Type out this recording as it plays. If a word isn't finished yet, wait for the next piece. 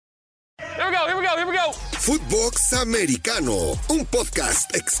Footbox Americano, un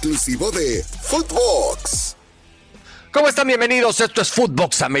podcast exclusivo de Footbox. ¿Cómo están? Bienvenidos. Esto es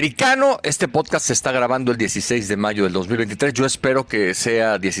Footbox Americano. Este podcast se está grabando el 16 de mayo del 2023. Yo espero que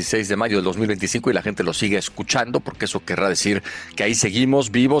sea 16 de mayo del 2025 y la gente lo siga escuchando, porque eso querrá decir que ahí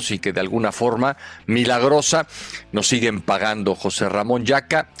seguimos vivos y que de alguna forma milagrosa nos siguen pagando. José Ramón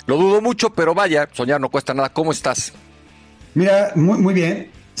Yaca, lo dudo mucho, pero vaya, soñar no cuesta nada. ¿Cómo estás? Mira, muy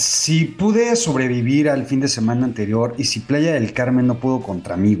bien. Si pude sobrevivir al fin de semana anterior y si Playa del Carmen no pudo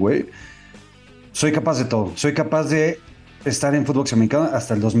contra mí, güey, soy capaz de todo. Soy capaz de estar en fútbol americano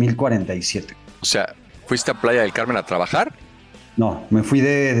hasta el 2047. O sea, ¿fuiste a Playa del Carmen a trabajar? No, me fui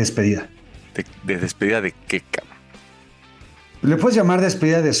de despedida. ¿De despedida de qué, cabrón? Le puedes llamar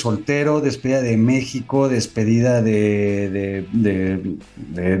despedida de soltero, despedida de México, despedida de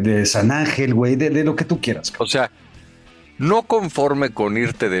San Ángel, güey, de lo que tú quieras, cabrón. O sea, no conforme con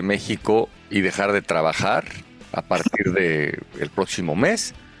irte de México y dejar de trabajar a partir del próximo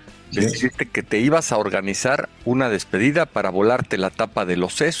mes, decidiste que te ibas a organizar una despedida para volarte la tapa de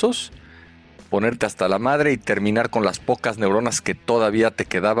los sesos, ponerte hasta la madre y terminar con las pocas neuronas que todavía te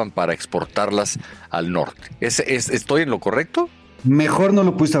quedaban para exportarlas al norte. ¿Estoy en lo correcto? Mejor no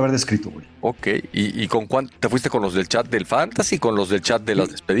lo pudiste haber descrito, güey. Ok, ¿y con cuánto te fuiste? ¿Con los del chat del Fantasy? ¿Con los del chat de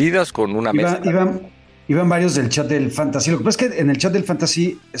las despedidas? ¿Con una mesa? Iban varios del chat del Fantasy. Lo que pasa es que en el chat del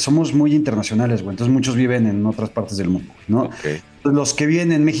Fantasy somos muy internacionales, güey. Entonces muchos viven en otras partes del mundo, ¿no? Okay. Los que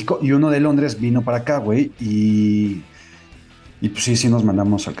viven en México y uno de Londres vino para acá, güey. Y pues sí nos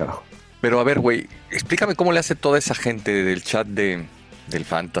mandamos al carajo. Pero a ver, güey, explícame cómo le hace toda esa gente del chat del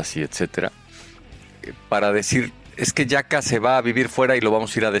Fantasy, etcétera, para decir, es que Yaca se va a vivir fuera y lo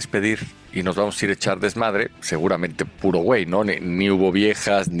vamos a ir a despedir y nos vamos a ir a echar desmadre. Seguramente puro güey, ¿no? Ni hubo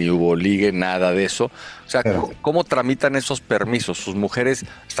viejas, ni hubo ligue, nada de eso. O sea, ¿cómo tramitan esos permisos? ¿Sus mujeres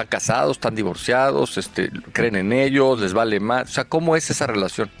están casados, están divorciados, creen en ellos, les vale más? O sea, ¿cómo es esa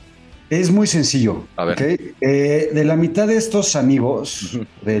relación? Es muy sencillo. A ver. ¿Okay? De la mitad de estos amigos,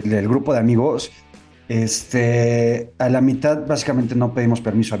 del grupo de amigos, a la mitad básicamente no pedimos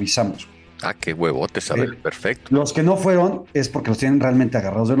permiso, avisamos. Ah, qué huevotes, a ver, perfecto. Los que no fueron es porque los tienen realmente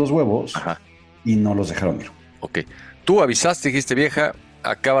agarrados de los huevos. Ajá. Y no los dejaron ir. Ok. Tú avisaste, dijiste, vieja,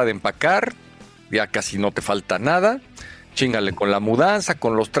 acaba de empacar, ya casi no te falta nada, chíngale con la mudanza,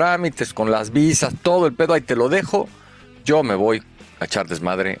 con los trámites, con las visas, todo el pedo, ahí te lo dejo, yo me voy a echar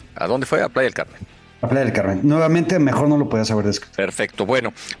desmadre. ¿A dónde fue? A Playa del Carmen. A Playa del Carmen. Nuevamente, mejor no lo podías haber descrito. Perfecto.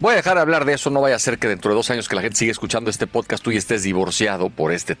 Bueno, voy a dejar de hablar de eso. No vaya a ser que dentro de 2 años que la gente siga escuchando este podcast, tú ya estés divorciado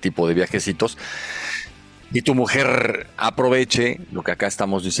por este tipo de viajecitos y tu mujer aproveche lo que acá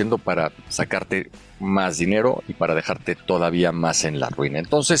estamos diciendo para sacarte más dinero y para dejarte todavía más en la ruina.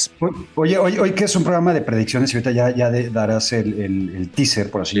 Entonces... Oye, hoy que es un programa de predicciones y ahorita ya darás el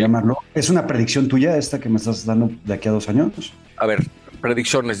teaser, por así llamarlo. ¿Es una predicción tuya esta que me estás dando de aquí a 2 años? A ver,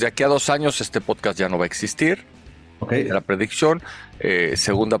 predicciones. De aquí a 2 años este podcast ya no va a existir. Ok. La predicción.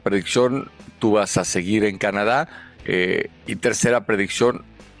 Segunda predicción, tú vas a seguir en Canadá. Y tercera predicción,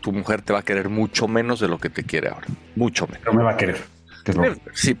 tu mujer te va a querer mucho menos de lo que te quiere ahora. Mucho menos. Pero me va a querer.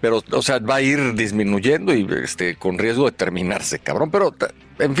 Sí, pero, o sea, va a ir disminuyendo y con riesgo de terminarse, cabrón. Pero,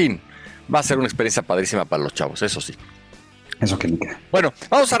 en fin, va a ser una experiencia padrísima para los chavos, eso sí. Eso que me queda. Bueno,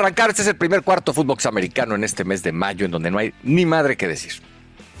 vamos a arrancar. Este es el primer cuarto Footbox Americano en este mes de mayo, en donde no hay ni madre que decir.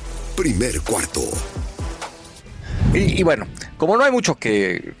 Primer cuarto. Y bueno, como no hay mucho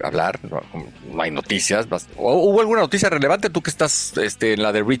que hablar, no hay noticias. ¿Hubo alguna noticia relevante? Tú que estás en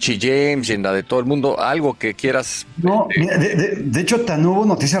la de Richie James y en la de todo el mundo, algo que quieras. No, mira, de hecho, tan hubo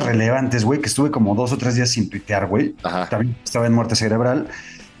noticias relevantes, güey, que estuve como 2 o 3 días sin tuitear, güey. Ajá. También estaba en muerte cerebral.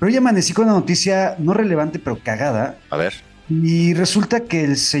 Pero hoy amanecí con una noticia no relevante, pero cagada. A ver. Y resulta que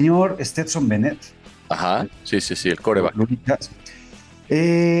el señor Stetson Bennett. Ajá, sí, el quarterback.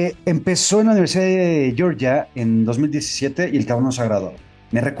 Empezó en la Universidad de Georgia en 2017 y el cabrón no se ha graduado.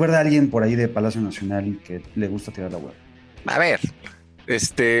 Me recuerda a alguien por ahí de Palacio Nacional que le gusta tirar la hueá. A ver,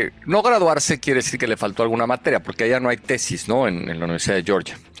 no graduarse quiere decir que le faltó alguna materia, porque allá no hay tesis, ¿no? En la Universidad de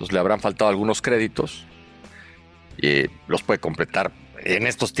Georgia. Entonces le habrán faltado algunos créditos y los puede completar en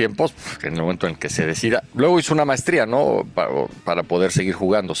estos tiempos, en el momento en el que se decida. Luego hizo una maestría, ¿no? Para poder seguir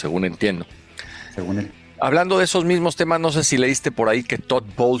jugando, según entiendo. Según él. Hablando de esos mismos temas, no sé si leíste por ahí que Todd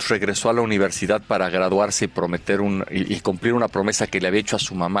Bowles regresó a la universidad para graduarse y prometer y cumplir una promesa que le había hecho a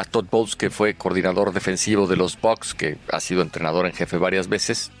su mamá. Todd Bowles, que fue coordinador defensivo de los Bucs, que ha sido entrenador en jefe varias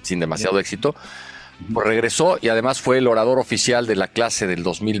veces, sin demasiado éxito, pues regresó y además fue el orador oficial de la clase del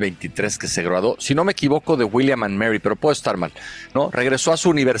 2023 que se graduó, si no me equivoco, de William and Mary, pero puedo estar mal, ¿no? Regresó a su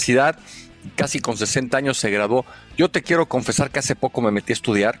universidad, casi con 60 años se graduó. Yo te quiero confesar que hace poco me metí a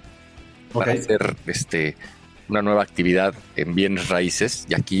estudiar para hacer una nueva actividad en bienes raíces,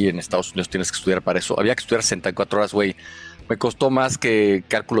 y aquí en Estados Unidos tienes que estudiar para eso. Había que estudiar 64 horas, güey. Me costó más que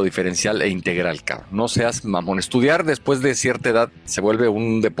cálculo diferencial e integral, cabrón. No seas mamón. Estudiar después de cierta edad se vuelve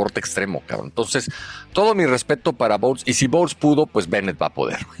un deporte extremo, cabrón. Entonces, todo mi respeto para Bowles. Y si Bowles pudo, pues Bennett va a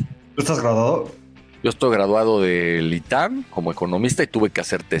poder, güey. ¿Tú estás graduado? Yo estoy graduado del ITAM como economista y tuve que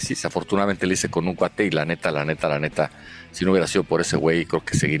hacer tesis. Afortunadamente le hice con un cuate y la neta, si no hubiera sido por ese güey, creo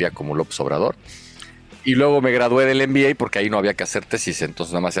que seguiría como López Obrador. Y luego me gradué del MBA porque ahí no había que hacer tesis,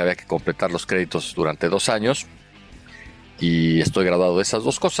 entonces nada más había que completar los créditos durante 2 años. Y estoy graduado de esas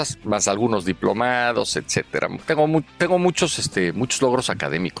 2 cosas, más algunos diplomados, etcétera. Tengo muchos logros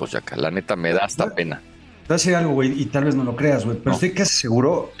académicos, ya que la neta me da hasta pena. Te voy a decir algo, güey, y tal vez no lo creas, güey, pero estoy casi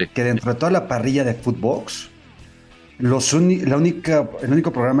seguro que dentro de toda la parrilla de Footbox, el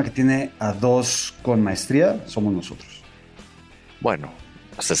único programa que tiene a 2 con maestría somos nosotros. Bueno,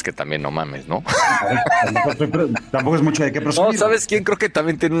 pues es que también no mames, ¿no? Tampoco es mucho de qué presumir. No, ¿sabes quién? Creo que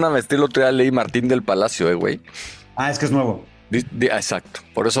también tiene una maestría. El otro día leí Martín del Palacio, güey. Ah, es que es nuevo. Exacto,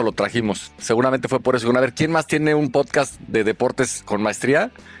 por eso lo trajimos. Seguramente fue por eso. A ver, ¿quién más tiene un podcast de deportes con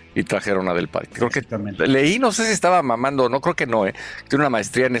maestría? Y trajeron a Del Parque. Creo que leí, no sé si estaba mamando, no creo que no, tiene una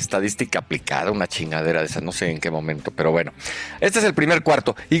maestría en estadística aplicada, una chingadera de esa, no sé en qué momento, pero bueno. Este es el primer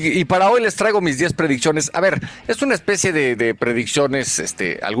cuarto. Y para hoy les traigo mis 10 predicciones. A ver, es una especie de predicciones,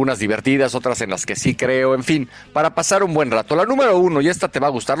 algunas divertidas, otras en las que sí creo, en fin, para pasar un buen rato. La número 1, y esta te va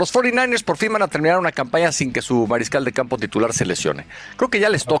a gustar. Los 49ers por fin van a terminar una campaña sin que su mariscal de campo titular se lesione. Creo que ya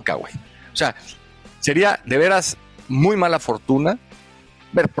les toca, güey. O sea, sería de veras muy mala fortuna.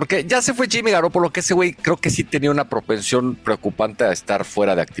 Ver, porque ya se fue Jimmy Garoppolo, que ese güey creo que sí tenía una propensión preocupante a estar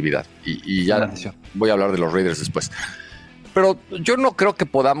fuera de actividad. Y ya voy a hablar de los Raiders después. Pero yo no creo que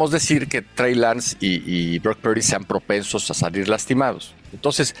podamos decir que Trey Lance y Brock Purdy sean propensos a salir lastimados.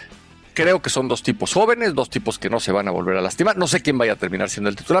 Entonces, creo que son 2 tipos jóvenes, 2 tipos que no se van a volver a lastimar. No sé quién vaya a terminar siendo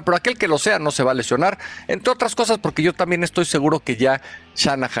el titular, pero aquel que lo sea no se va a lesionar. Entre otras cosas, porque yo también estoy seguro que ya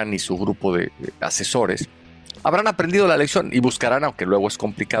Shanahan y su grupo de asesores habrán aprendido la lección y buscarán, aunque luego es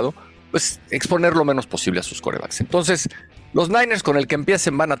complicado, pues exponer lo menos posible a sus quarterbacks. Entonces, los Niners con el que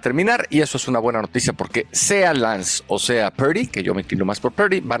empiecen van a terminar, y eso es una buena noticia porque sea Lance o sea Purdy, que yo me inclino más por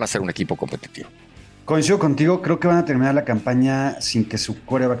Purdy, van a ser un equipo competitivo. Coincido contigo, creo que van a terminar la campaña sin que su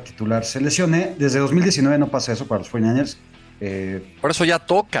quarterback titular se lesione. Desde 2019 no pasa eso para los 49ers. Por eso ya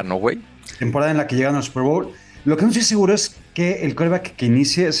toca, ¿no, güey? Temporada en la que llegan al Super Bowl. Lo que no estoy seguro es que el quarterback que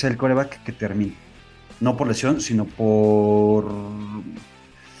inicie sea el quarterback que termine. No por lesión, sino por...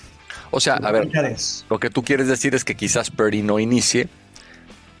 O sea, a ver, lo que tú quieres decir es que quizás Purdy no inicie,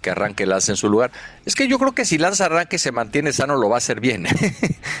 que arranque Lance en su lugar. Es que yo creo que si Lance arranque se mantiene sano, lo va a hacer bien.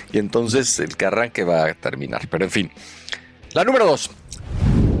 Y entonces el que arranque va a terminar. Pero en fin. La número 2.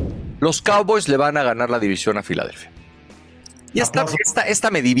 Los Cowboys le van a ganar la división a Filadelfia. Y esta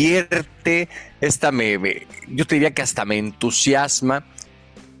me divierte, yo te diría que hasta me entusiasma.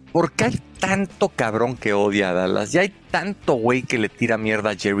 Porque hay tanto cabrón que odia a Dallas, y hay tanto güey que le tira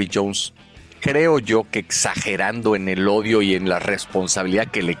mierda a Jerry Jones, creo yo que exagerando en el odio y en la responsabilidad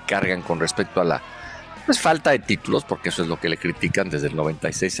que le cargan con respecto a la falta de títulos, porque eso es lo que le critican desde el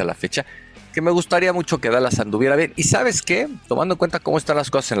 96 a la fecha, que me gustaría mucho que Dallas anduviera bien. Y ¿sabes qué? Tomando en cuenta cómo están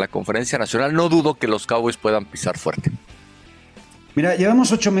las cosas en la conferencia nacional, no dudo que los Cowboys puedan pisar fuerte. Mira,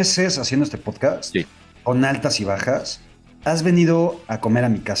 llevamos 8 meses haciendo este podcast, con altas y bajas. ¿Has venido a comer a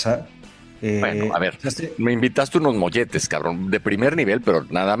mi casa? Bueno, a ver, me invitaste unos molletes, cabrón, de primer nivel, pero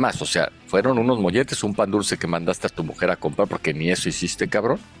nada más. O sea, fueron unos molletes, un pan dulce que mandaste a tu mujer a comprar, porque ni eso hiciste,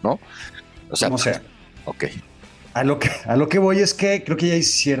 cabrón, ¿no? O sea, como sea. Ok. A lo que voy es que creo que ya hay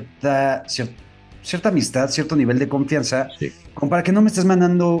cierta amistad, cierto nivel de confianza, como para que no me estés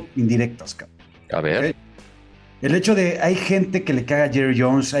mandando indirectas, cabrón. A ver. ¿Okay? El hecho de hay gente que le caga a Jerry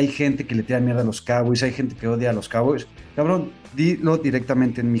Jones, hay gente que le tira mierda a los Cowboys, hay gente que odia a los Cowboys. Cabrón, dilo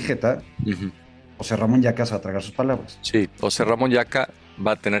directamente en mi jeta. José Ramón Yaca se va a tragar sus palabras. Sí, José Ramón Yaca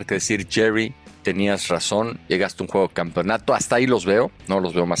va a tener que decir: Jerry, tenías razón, llegaste a un juego de campeonato, hasta ahí los veo, no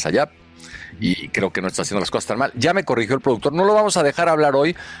los veo más allá. Y creo que no está haciendo las cosas tan mal. Ya me corrigió el productor, no lo vamos a dejar hablar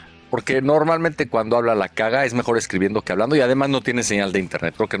hoy, porque normalmente cuando habla la caga, es mejor escribiendo que hablando, y además no tiene señal de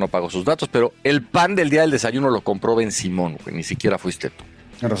internet, creo que no pagó sus datos, pero el pan del día del desayuno lo compró Ben Simón, güey, ni siquiera fuiste tú.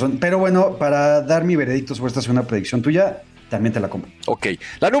 Tienes razón, pero bueno, para dar mi veredicto sobre esta segunda predicción tuya, también te la compro. Ok,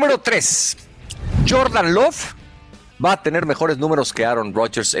 la número 3, Jordan Love va a tener mejores números que Aaron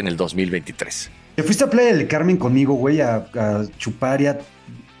Rodgers en el 2023. Te fuiste a Playa del Carmen conmigo, güey, a chupar y a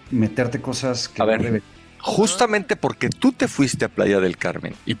meterte cosas que... A ver, justamente porque tú te fuiste a Playa del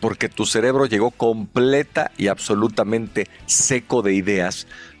Carmen y porque tu cerebro llegó completa y absolutamente seco de ideas,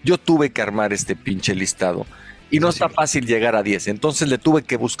 yo tuve que armar este pinche listado. Y no está fácil llegar a 10. Entonces le tuve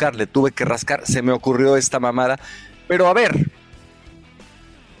que buscar, le tuve que rascar. Se me ocurrió esta mamada. Pero a ver,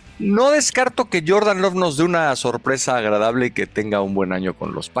 no descarto que Jordan Love nos dé una sorpresa agradable y que tenga un buen año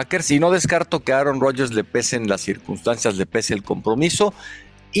con los Packers. Y no descarto que a Aaron Rodgers le pesen las circunstancias, le pese el compromiso.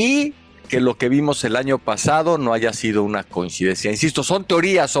 Y que lo que vimos el año pasado no haya sido una coincidencia. Insisto, son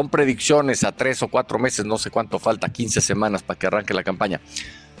teorías, son predicciones a 3 o 4 meses, no sé cuánto falta, 15 semanas para que arranque la campaña.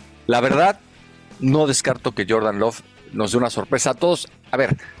 La verdad, no descarto que Jordan Love nos dé una sorpresa a todos. A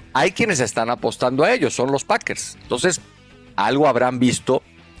ver, hay quienes están apostando a ellos, son los Packers. Entonces, algo habrán visto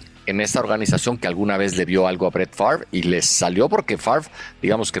en esta organización que alguna vez le vio algo a Brett Favre y les salió porque Favre,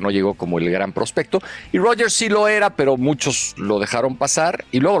 digamos que no llegó como el gran prospecto. Y Rodgers sí lo era, pero muchos lo dejaron pasar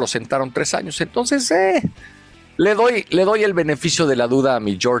y luego lo sentaron 3 años. Entonces, le doy el beneficio de la duda a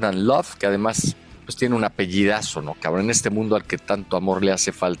mi Jordan Love, que además pues tiene un apellidazo, ¿no? Cabrón, en este mundo al que tanto amor le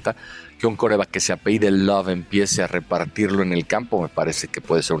hace falta, que un quarterback que se apellide Love empiece a repartirlo en el campo, me parece que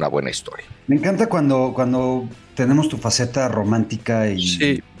puede ser una buena historia. Me encanta cuando tenemos tu faceta romántica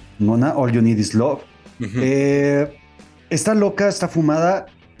y mona, all you need is love. Está loca, está fumada,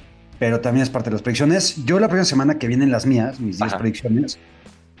 pero también es parte de las predicciones. Yo la próxima semana que vienen las mías, mis 10 predicciones,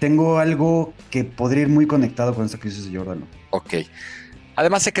 tengo algo que podría ir muy conectado con esta crisis de Jordan. Ok.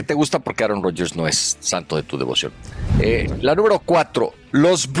 Además sé que te gusta porque Aaron Rodgers no es santo de tu devoción. La número 4.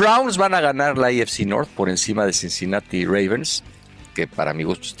 Los Browns van a ganar la AFC North por encima de Cincinnati Ravens, que para mi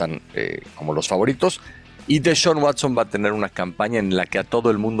gusto están como los favoritos. Y Deshaun Watson va a tener una campaña en la que a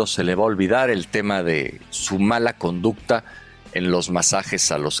todo el mundo se le va a olvidar el tema de su mala conducta en los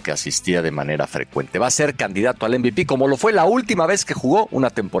masajes a los que asistía de manera frecuente. Va a ser candidato al MVP como lo fue la última vez que jugó una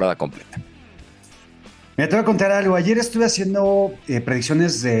temporada completa. Mira, te voy a contar algo. Ayer estuve haciendo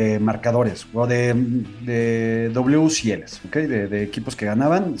predicciones de marcadores o de WCLs, ¿ok? De equipos que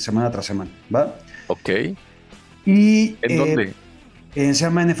ganaban semana tras semana, ¿va? Ok. Y, ¿en dónde? Se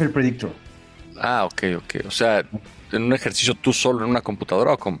llama NFL Predictor. Ah, ok. O sea, ¿en un ejercicio tú solo en una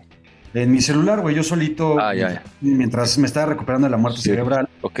computadora o cómo? En mi celular, güey, yo solito, ya. mientras me estaba recuperando de la muerte cerebral,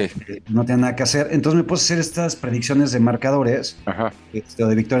 no tenía nada que hacer. Entonces me puse a hacer estas predicciones de marcadores,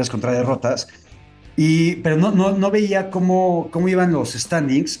 de victorias contra derrotas. Pero no veía cómo iban los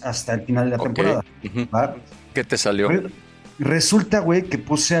standings hasta el final de la temporada. ¿Qué te salió? Resulta, güey, que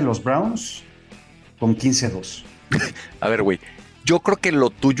puse a los Browns con 15-2. A ver, güey, yo creo que lo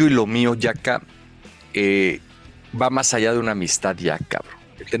tuyo y lo mío, Yaka, va más allá de una amistad ya, cabrón.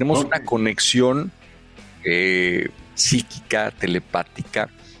 Tenemos una conexión psíquica, telepática,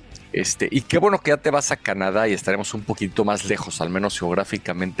 y qué bueno que ya te vas a Canadá y estaremos un poquito más lejos, al menos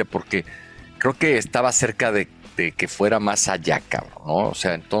geográficamente, porque creo que estaba cerca de que fuera más allá, cabrón, ¿no? O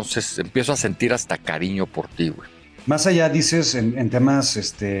sea, entonces empiezo a sentir hasta cariño por ti, güey. Más allá, dices, en temas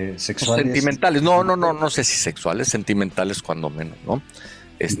sexuales. Sentimentales, no sé si sexuales, sentimentales cuando menos, ¿no?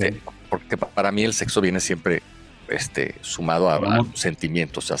 Porque para mí el sexo viene siempre sumado a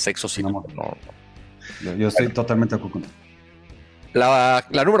sentimientos, o sea, sexo sí. No. Yo estoy totalmente de acuerdo contigo. La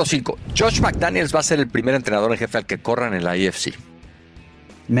número 5. Josh McDaniels va a ser el primer entrenador en jefe al que corran en la AFC.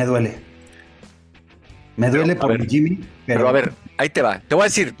 Me duele por mi Jimmy. Pero a ver, ahí te va. Te voy a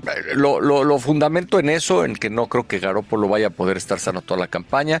decir, lo fundamento en eso, en que no creo que Garoppolo vaya a poder estar sano toda la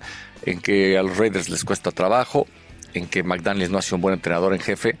campaña, en que a los Raiders les cuesta trabajo, en que McDaniels no ha sido un buen entrenador en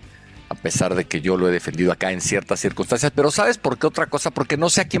jefe, a pesar de que yo lo he defendido acá en ciertas circunstancias. Pero ¿sabes por qué otra cosa? Porque no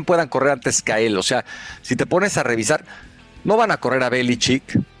sé a quién puedan correr antes que a él. O sea, si te pones a revisar, no van a correr a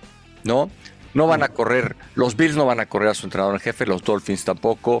Belichick, ¿no? No van a correr, los Bills no van a correr a su entrenador en jefe, los Dolphins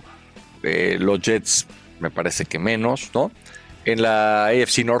tampoco, los Jets me parece que menos, ¿no? En la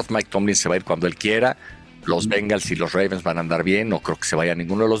AFC North, Mike Tomlin se va a ir cuando él quiera. Los Bengals y los Ravens van a andar bien. No creo que se vaya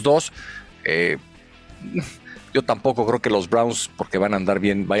ninguno de los dos. Yo tampoco creo que los Browns, porque van a andar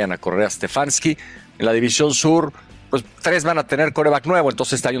bien, vayan a correr a Stefanski. En la División Sur, pues 3 van a tener quarterback nuevo,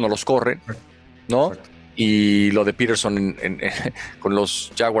 entonces este año no los corren, ¿no? Perfecto. Y lo de Peterson con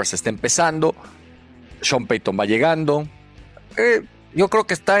los Jaguars está empezando. Sean Payton va llegando. Yo creo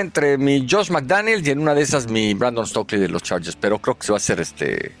que está entre mi Josh McDaniels y en una de esas mi Brandon Stokely de los Chargers, pero creo que se va a hacer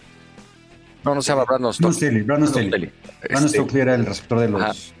No se llama Brandon Stokely. Brandon Staley. Brandon Stokely era el receptor de los...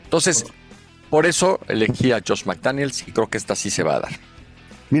 Ajá. Entonces, por eso elegí a Josh McDaniels y creo que esta sí se va a dar.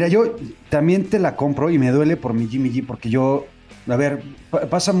 Mira, yo también te la compro y me duele por mi Jimmy G, porque yo... A ver,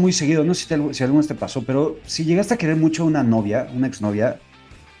 pasa muy seguido, no sé si alguna vez te pasó, pero si llegaste a querer mucho a una novia, una exnovia...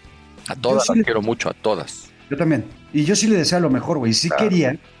 A todas las quiero mucho, a todas. Yo también. Y yo sí le deseo lo mejor, güey. Sí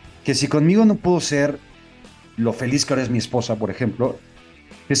quería que si conmigo no pudo ser lo feliz que ahora es mi esposa, por ejemplo,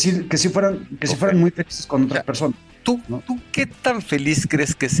 que sí fueran muy felices con otras personas. ¿Tú qué tan feliz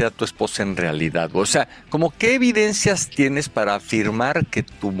crees que sea tu esposa en realidad? O sea, como qué evidencias tienes para afirmar que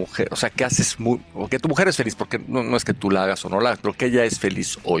tu mujer, o sea, o que tu mujer es feliz, porque no es que tú la hagas o no la hagas, pero que ella es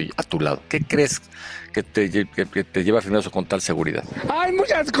feliz hoy a tu lado. ¿Qué crees que te lleva a afirmar eso con tal seguridad? ¡Hay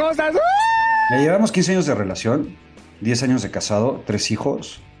muchas cosas! Ya llevamos 15 años de relación, 10 años de casado, 3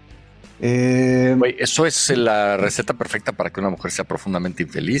 hijos. Güey, eso es la receta perfecta para que una mujer sea profundamente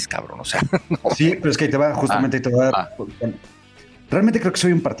infeliz, cabrón. O sea, no. Sí, pero es que ahí te va, justamente ahí te va. Realmente creo que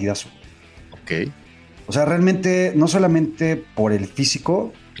soy un partidazo. Ok. O sea, realmente, no solamente por el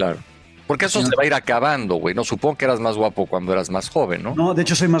físico. Claro. Porque eso se va a ir acabando, güey. No, supongo que eras más guapo cuando eras más joven, ¿no? No, de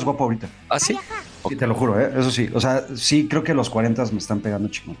hecho soy más guapo ahorita. ¿Ah, sí? Sí, te lo juro, eso sí. O sea, sí, creo que los 40 me están pegando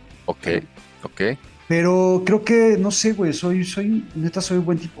chingón. Ok. Pero creo que, no sé, güey, neta, soy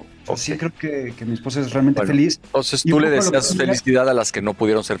buen tipo. O sea, sí creo que mi esposa es realmente feliz. Entonces tú le deseas felicidad a las que no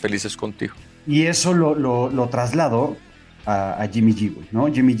pudieron ser felices contigo. Y eso lo traslado a Jimmy G, güey, ¿no?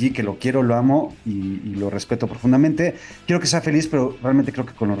 Jimmy G, que lo quiero, lo amo y lo respeto profundamente. Quiero que sea feliz, pero realmente creo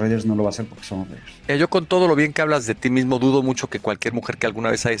que con los Raiders no lo va a hacer porque son los Raiders. Yo con todo lo bien que hablas de ti mismo, dudo mucho que cualquier mujer que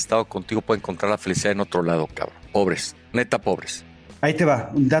alguna vez haya estado contigo pueda encontrar la felicidad en otro lado, cabrón. Pobres, neta pobres. Ahí te va,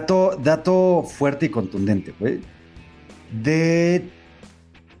 un dato fuerte y contundente, güey. De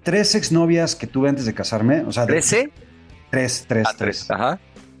 3 exnovias que tuve antes de casarme, o sea... ¿13? Tres. Ajá.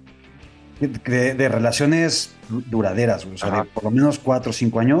 De relaciones duraderas, güey. O sea, de por lo menos 4 o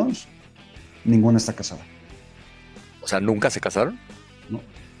 5 años, ninguna está casada. O sea, ¿nunca se casaron? No.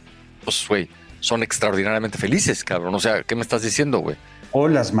 Pues, güey, son extraordinariamente felices, cabrón. O sea, ¿qué me estás diciendo, güey? O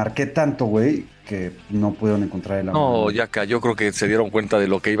las marqué tanto, güey, que no pudieron encontrar el amor. No, Yaka, yo creo que se dieron cuenta de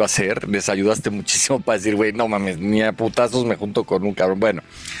lo que iba a hacer. Les ayudaste muchísimo para decir, güey, no mames, ni a putazos me junto con un cabrón. Bueno,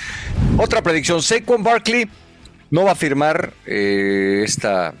 otra predicción. Saquon Barkley no va a firmar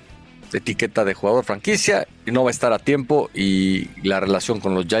esta etiqueta de jugador franquicia y no va a estar a tiempo y la relación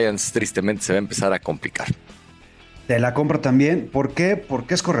con los Giants tristemente se va a empezar a complicar. Te la compro también. ¿Por qué?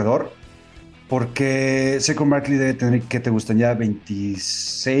 Porque es corredor. Porque Saquon Barkley debe tener, ¿qué te gustan? Ya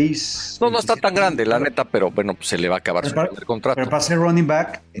 26. No está tan grande, la neta, pero bueno, pues se le va a acabar su primer contrato. Pero para ser running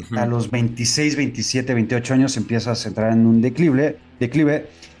back, a los 26, 27, 28 años empiezas a entrar en un declive.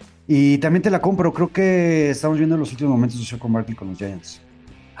 Y también te la compro. Creo que estamos viendo los últimos momentos de Saquon Barkley con los Giants.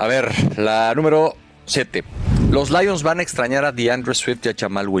 A ver, la número 7. Los Lions van a extrañar a DeAndre Swift y a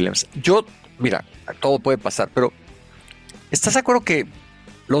Jamal Williams. Mira, todo puede pasar, pero ¿estás de acuerdo que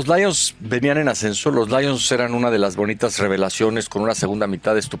los Lions venían en ascenso? Los Lions eran una de las bonitas revelaciones con una segunda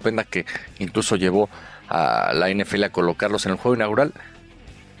mitad estupenda que incluso llevó a la NFL a colocarlos en el juego inaugural.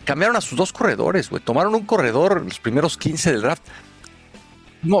 Cambiaron a sus 2 corredores, güey. Tomaron un corredor en los primeros 15 del draft.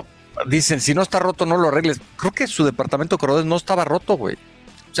 No, dicen, si no está roto, no lo arregles. Creo que su departamento de corredores no estaba roto, güey.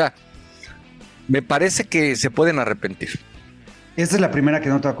 O sea, me parece que se pueden arrepentir. Esta es la primera que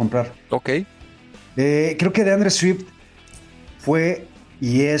no te va a comprar. Ok. Creo que DeAndre Swift fue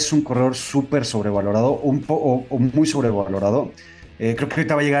y es un corredor súper sobrevalorado, o muy sobrevalorado. Creo que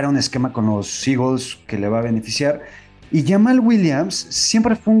ahorita va a llegar a un esquema con los Eagles que le va a beneficiar. Y Jamal Williams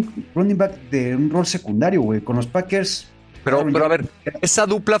siempre fue un running back de un rol secundario, güey. Con los Packers. Pero a ver, esa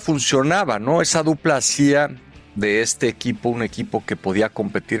dupla funcionaba, ¿no? Esa dupla hacía de este equipo un equipo que podía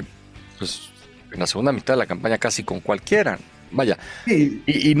competir, pues, en la segunda mitad de la campaña casi con cualquiera. Vaya. Sí.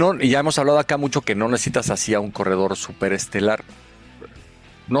 Y ya hemos hablado acá mucho que no necesitas así a un corredor superestelar.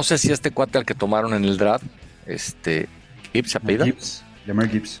 No sé si este cuate al que tomaron en el draft, Gibbs, apellida, Lamar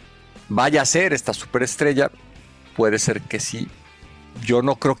Gibbs, vaya a ser esta superestrella. Puede ser que sí. Yo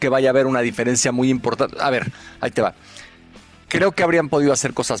no creo que vaya a haber una diferencia muy importante. A ver, ahí te va. Creo que habrían podido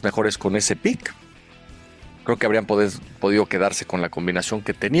hacer cosas mejores con ese pick. Creo que habrían podido quedarse con la combinación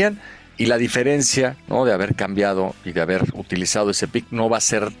que tenían. Y la diferencia, ¿no?, de haber cambiado y de haber utilizado ese pick no va a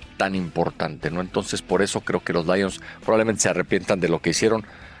ser tan importante, ¿no? Entonces, por eso creo que los Lions probablemente se arrepientan de lo que hicieron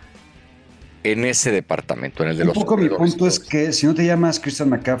en ese departamento, en el de los corredores. Un poco mi punto es que si no te llamas Christian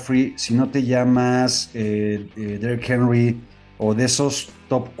McCaffrey, si no te llamas Derrick Henry o de esos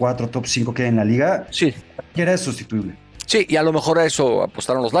top 4, top 5 que hay en la liga, sí, cualquiera es sustituible. Sí, y a lo mejor a eso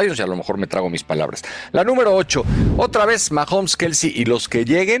apostaron los Lions y a lo mejor me trago mis palabras. La número 8, otra vez Mahomes, Kelsey y los que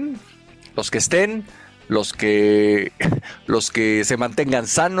lleguen, los que estén, los que se mantengan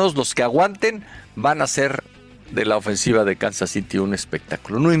sanos, los que aguanten, van a ser de la ofensiva de Kansas City un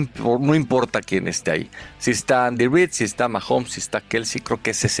espectáculo. No importa quién esté ahí. Si está Andy Reid, si está Mahomes, si está Kelsey, creo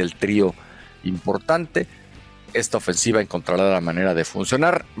que ese es el trío importante. Esta ofensiva encontrará la manera de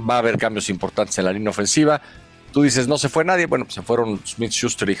funcionar. Va a haber cambios importantes en la línea ofensiva. Tú dices, no se fue nadie. Bueno, pues se fueron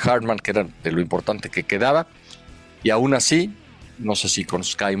Smith-Schuster y Hartman, que eran de lo importante que quedaba. Y aún así, no sé si con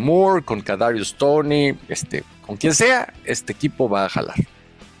Sky Moore, con Kadarius Toney, con quien sea, este equipo va a jalar.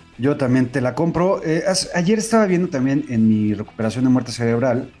 Yo también te la compro. Ayer estaba viendo también en mi recuperación de muerte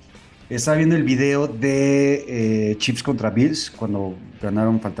cerebral, estaba viendo el video de Chiefs contra Bills, cuando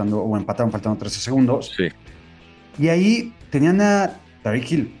ganaron faltando, o empataron faltando 13 segundos. Sí. Y ahí tenían a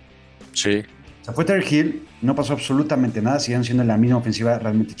Tyreek Hill. Sí. O sea, fue Tyreek Hill, no pasó absolutamente nada, siguen siendo la misma ofensiva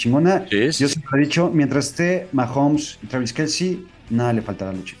realmente chingona. Sí. Yo siempre he dicho, mientras esté Mahomes y Travis Kelce, nada le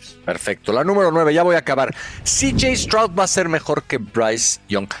faltará a los Chiefs. Perfecto. La número 9, ya voy a acabar. CJ Stroud va a ser mejor que Bryce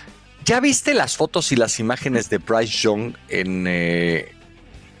Young. ¿Ya viste las fotos y las imágenes de Bryce Young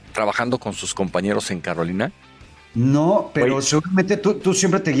trabajando con sus compañeros en Carolina? No, pero Oye, seguramente tú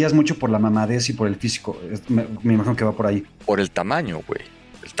siempre te guías mucho por la mamadez y por el físico. Me imagino que va por ahí. por el tamaño, güey.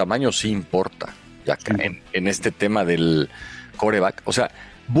 El tamaño sí importa. Ya acá, en este tema del quarterback. O sea,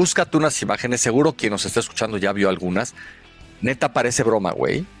 búscate unas imágenes. Seguro quien nos está escuchando ya vio algunas. Neta parece broma,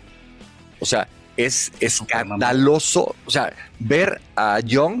 güey. O sea, es escandaloso. O sea, ver a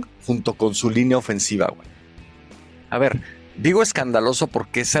Young junto con su línea ofensiva, güey. A ver, digo escandaloso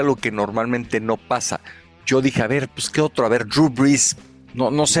porque es algo que normalmente no pasa. Yo dije, a ver, pues qué otro. A ver, Drew Brees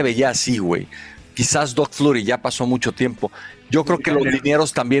no se veía así, güey. Quizás Doug Flurry, ya pasó mucho tiempo. Yo creo que los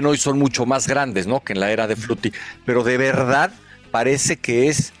linieros también hoy son mucho más grandes, ¿no? Que en la era de Flutie. Pero de verdad parece que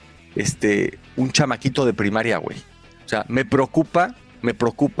es un chamaquito de primaria, güey. O sea, me preocupa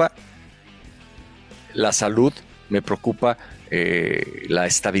la salud, me preocupa la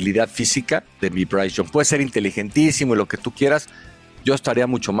estabilidad física de mi Bryce Young. Puede ser inteligentísimo y lo que tú quieras. Yo estaría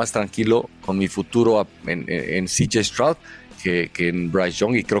mucho más tranquilo con mi futuro en CJ Stroud que en Bryce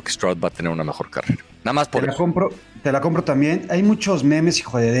Young, y creo que Stroud va a tener una mejor carrera. Nada más por eso. Te la compro también. Hay muchos memes y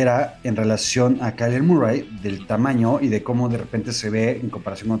jodedera en relación a Kyler Murray, del tamaño y de cómo de repente se ve en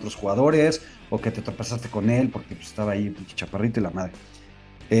comparación con otros jugadores, o que te tropezaste con él porque pues, estaba ahí un chaparrito y la madre.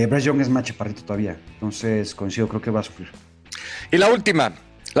 Bryce Young es más chaparrito todavía, entonces coincido, creo que va a sufrir. Y la última,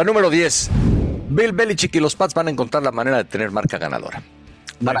 la número 10. Bill Belichick y los Pats van a encontrar la manera de tener marca ganadora.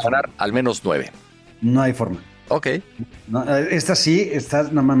 Van a ganar al menos 9. No hay forma. Ok. No, esta sí,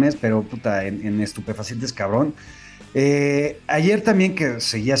 no mames, pero puta, en estupefacientes, cabrón. Ayer también que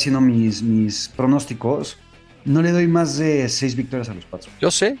seguía haciendo mis pronósticos, no le doy más de 6 victorias a los Pats. Yo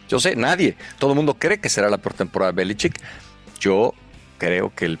sé, nadie. Todo el mundo cree que será la peor temporada de Belichick. Yo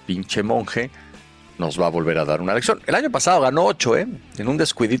creo que el pinche monje nos va a volver a dar una lección. El año pasado ganó 8, En un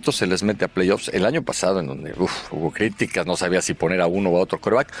descuidito se les mete a playoffs. El año pasado, en donde hubo críticas, no sabía si poner a uno o a otro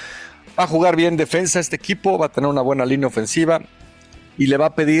quarterback. Va a jugar bien defensa este equipo, va a tener una buena línea ofensiva y le va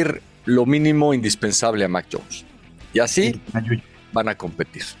a pedir lo mínimo indispensable a Mac Jones. Y así van a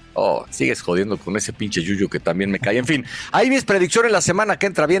competir. Oh, sigues jodiendo con ese pinche yuyu que también me cae. En fin, ahí mis predicciones la semana que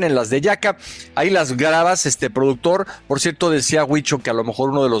entra vienen las de Yaka. Ahí las grabas, productor. Por cierto, decía Huicho que a lo mejor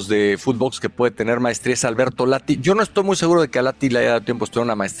uno de los de Footbox que puede tener maestría es Alberto Lati. Yo no estoy muy seguro de que a Lati le haya dado tiempo a estudiar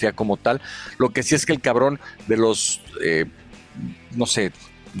una maestría como tal. Lo que sí es que el cabrón de los,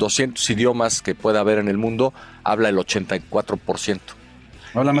 200 idiomas que pueda haber en el mundo, habla el 84%.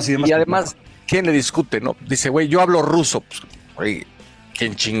 Habla más idiomas. Y además, ¿quién le discute, no? Dice, güey, yo hablo ruso. Pues, güey,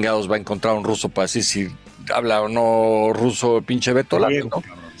 ¿quién chingados va a encontrar un ruso para decir si habla o no ruso pinche Beto Lati, ¿no?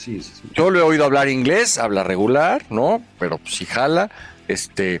 Sí. Yo lo he oído hablar inglés, habla regular, ¿no? Pero pues sí jala.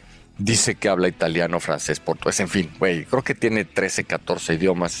 Dice que habla italiano, francés, portugués, en fin, güey, creo que tiene 13, 14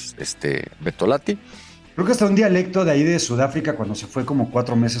 idiomas, Beto Lati. Creo que hasta un dialecto de ahí de Sudáfrica, cuando se fue como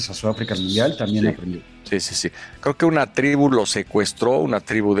 4 meses a Sudáfrica al Mundial, también aprendió. Sí. Creo que una tribu lo secuestró, una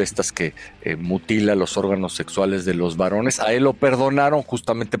tribu de estas que mutila los órganos sexuales de los varones. A él lo perdonaron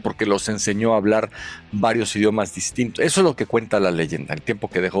justamente porque los enseñó a hablar varios idiomas distintos. Eso es lo que cuenta la leyenda. El tiempo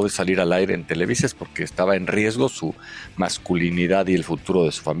que dejó de salir al aire en Televisa es porque estaba en riesgo su masculinidad y el futuro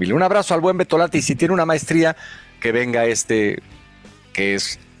de su familia. Un abrazo al buen Betolati, y si tiene una maestría, que venga que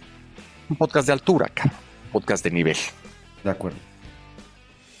es un podcast de altura, cara. Un podcast de nivel. De acuerdo.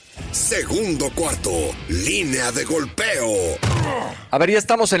 Segundo cuarto, línea de golpeo. A ver, ya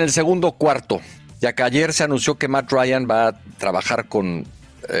estamos en el segundo cuarto. Ya que ayer se anunció que Matt Ryan va a trabajar con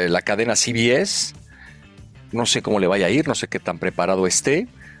la cadena CBS. No sé cómo le vaya a ir, no sé qué tan preparado esté.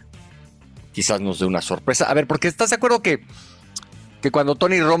 Quizás nos dé una sorpresa. A ver, porque ¿estás de acuerdo que cuando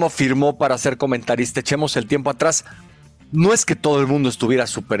Tony Romo firmó para ser comentarista, echemos el tiempo atrás? No es que todo el mundo estuviera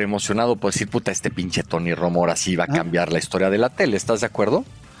súper emocionado por decir, puta, este pinche Tony Romo ahora sí va a cambiar la historia de la tele. ¿Estás de acuerdo?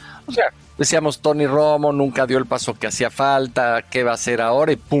 O sea, decíamos, Tony Romo nunca dio el paso que hacía falta, ¿qué va a hacer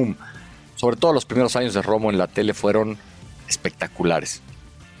ahora? Y ¡pum! Sobre todo los primeros años de Romo en la tele fueron espectaculares.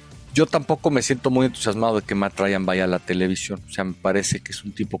 Yo tampoco me siento muy entusiasmado de que Matt Ryan vaya a la televisión. O sea, me parece que es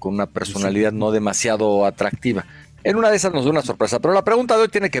un tipo con una personalidad no demasiado atractiva. En una de esas nos da una sorpresa. Pero la pregunta de hoy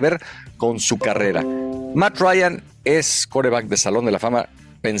tiene que ver con su carrera. Matt Ryan es quarterback de Salón de la Fama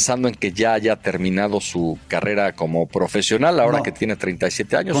pensando en que ya haya terminado su carrera como profesional ahora No. que tiene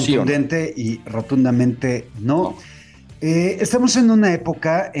 37 años. Contundente ¿Sí o no? y rotundamente no. Estamos en una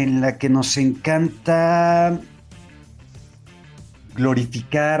época en la que nos encanta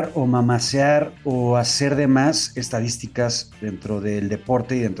glorificar o mamasear o hacer de más estadísticas dentro del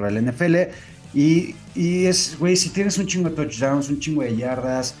deporte y dentro del NFL. Y es, güey, si tienes un chingo de touchdowns, un chingo de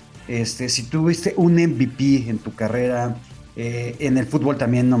yardas, si tuviste un MVP en tu carrera, en el fútbol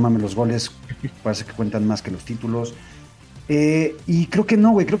también, no mames, los goles parece que cuentan más que los títulos. Y creo que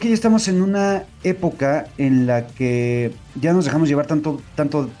no, güey, creo que ya estamos en una época en la que ya nos dejamos llevar tanto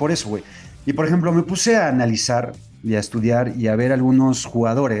por eso, güey. Y por ejemplo, me puse a analizar y a estudiar y a ver algunos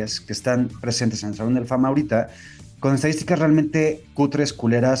jugadores que están presentes en el Salón de la Fama ahorita con estadísticas realmente cutres,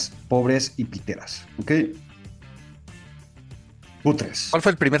 culeras, pobres y piteras, ¿ok? Cutres. ¿Cuál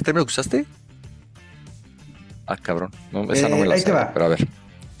fue el primer término que usaste? Ah, cabrón. No, esa no me la Ahí te sabía, va. pero a ver.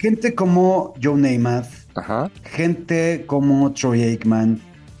 Gente como Joe Namath, Ajá. gente como Troy Aikman,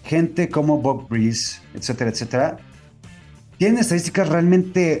 gente como Bob Breeze, etcétera, etcétera, tienen estadísticas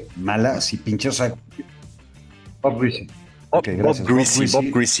realmente malas y pinches. O sea, Bob Breeze. Ok, gracias. Bob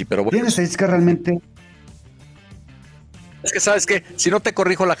Greasy, pero bueno. Tienen estadísticas realmente. Es que, ¿sabes qué? Si no te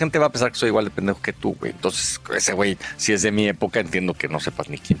corrijo, la gente va a pensar que soy igual de pendejo que tú, güey. Entonces, ese güey, si es de mi época, entiendo que no sepas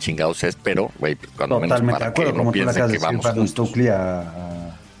ni quién chingados es, pero, güey, cuando Totalmente menos de para acuerdo, que como no tú le piensen acabas que de decir vamos Brandon juntos. Stokely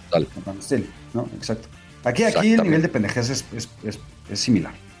a Dale. Brandon Staley, ¿no? Exacto. Aquí el Exactamente. nivel de pendejez es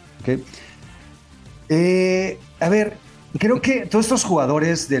similar. ¿Ok? A ver, creo que todos estos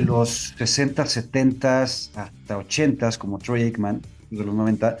jugadores de los 60, 70 hasta 80, como Troy Aikman, de los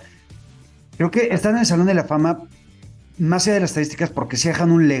 90, creo que están en el Salón de la Fama más allá de las estadísticas porque sí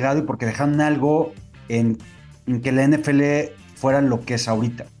dejan un legado y porque dejan algo en que la NFL fuera lo que es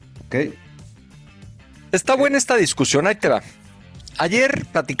ahorita. ¿Ok? Está buena esta discusión, ahí te va. Ayer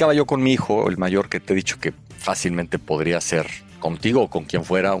platicaba yo con mi hijo, el mayor, que te he dicho que fácilmente podría ser contigo o con quien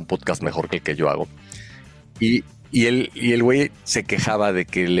fuera un podcast mejor que el que yo hago. Y el güey se quejaba de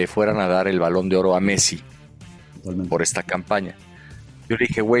que le fueran a dar el Balón de Oro a Messi Totalmente. por esta campaña. Yo le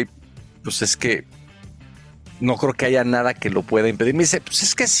dije, güey, pues es que no creo que haya nada que lo pueda impedir. Me dice, pues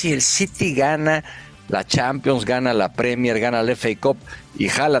es que si el City gana la Champions, gana la Premier, gana la FA Cup y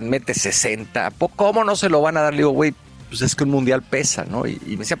Haaland mete 60, ¿cómo no se lo van a dar? Le digo, güey, pues es que un mundial pesa, ¿no? Y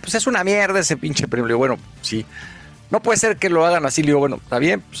me decía, pues es una mierda ese pinche premio. Le digo, bueno, sí, no puede ser que lo hagan así. Le digo, bueno, está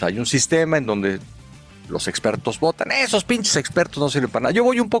bien, pues hay un sistema en donde los expertos votan. Esos pinches expertos no sirven para nada. Yo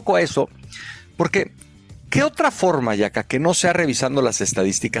voy un poco a eso, porque ¿qué otra forma, Yaka, que no sea revisando las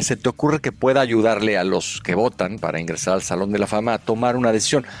estadísticas, se te ocurre que pueda ayudarle a los que votan para ingresar al Salón de la Fama a tomar una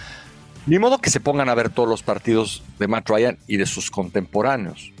decisión? Ni modo que se pongan a ver todos los partidos de Matt Ryan y de sus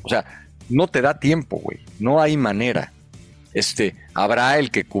contemporáneos. O sea, no te da tiempo, güey. No hay manera. Habrá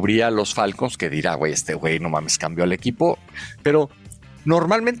el que cubría a los Falcons que dirá, güey, este güey no mames, cambió al equipo. Pero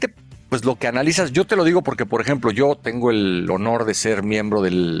normalmente, pues lo que analizas, yo te lo digo porque, por ejemplo, yo tengo el honor de ser miembro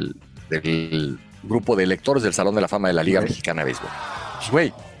del grupo de electores del Salón de la Fama de la Liga Mexicana de Béisbol. Pues,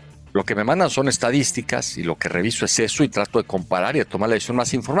 güey, lo que me mandan son estadísticas y lo que reviso es eso y trato de comparar y de tomar la decisión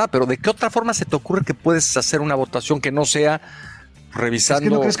más informada. Pero ¿de qué otra forma se te ocurre que puedes hacer una votación que no sea revisando es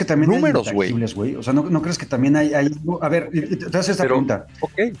que no crees que también números, hay güey? intangibles, güey? O sea, ¿no crees que también hay algo? A ver, te haces esta pregunta.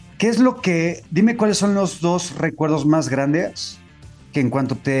 Okay. ¿Qué es lo que... Dime cuáles son los dos recuerdos más grandes que en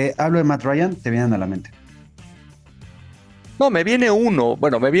cuanto te hablo de Matt Ryan te vienen a la mente? No, me viene uno.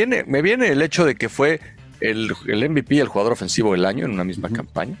 Bueno, me viene el hecho de que fue el MVP, el jugador ofensivo del año en una misma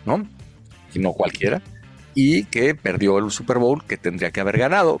campaña, ¿no? Y no cualquiera. Y que perdió el Super Bowl que tendría que haber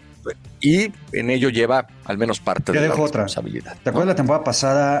ganado. Y en ello lleva al menos parte de la responsabilidad. ¿Te acuerdas la temporada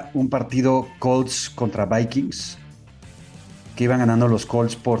pasada un partido Colts contra Vikings? Que iban ganando los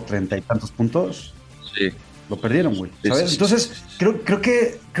Colts por 30 y tantos puntos. Sí. Lo perdieron, güey. ¿Sabes? Sí. Entonces, creo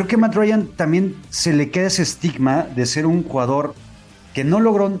que Matt Ryan también se le queda ese estigma de ser un jugador que no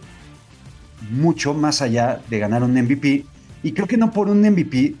logró mucho más allá de ganar un MVP. Y creo que no por un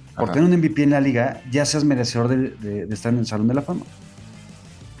MVP, por tener un MVP en la liga, ya seas merecedor de estar en el Salón de la Fama.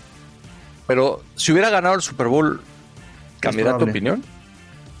 Pero si hubiera ganado el Super Bowl, ¿cambiará tu opinión?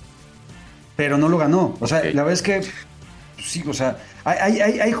 Pero no lo ganó. O sea, la verdad es que sí, o sea,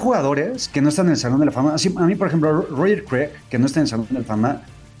 hay jugadores que no están en el Salón de la Fama. Así, a mí, por ejemplo, Roger Craig, que no está en el Salón de la Fama,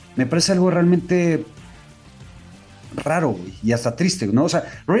 me parece algo realmente raro, güey, y hasta triste, ¿no? O sea,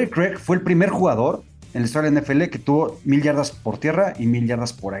 Roger Craig fue el primer jugador en la historia de la NFL que tuvo 1000 yardas por tierra y 1000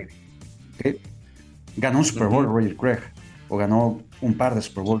 yardas por aire. ¿Okay? Ganó un Super Bowl Roger Craig, o ganó un par de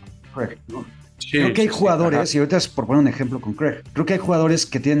Super Bowl Craig, ¿no? Creo que hay jugadores, y ahorita es por poner un ejemplo con Craig, creo que hay jugadores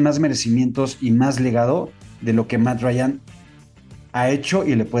que tienen más merecimientos y más legado de lo que Matt Ryan ha hecho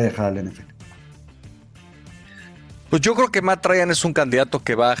y le puede dejar al NFL. Pues yo creo que Matt Ryan es un candidato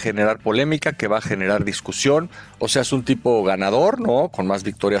que va a generar polémica, que va a generar discusión. O sea, es un tipo ganador, ¿no? Con más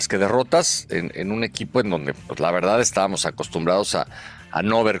victorias que derrotas en un equipo en donde, pues, la verdad, estábamos acostumbrados a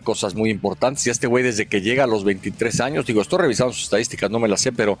no ver cosas muy importantes. Y este güey, desde que llega a los 23 años, digo, estoy revisando sus estadísticas, no me las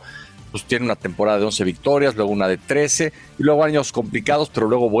sé, pero pues tiene una temporada de 11 victorias, luego una de 13, y luego años complicados, pero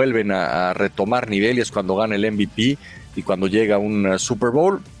luego vuelven a retomar nivel, y es cuando gana el MVP. Y cuando llega un Super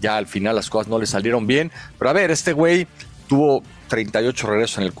Bowl, ya al final las cosas no le salieron bien. Pero a ver, este güey tuvo 38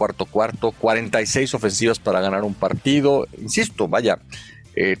 regresos en el cuarto, 46 ofensivas para ganar un partido. Insisto, vaya,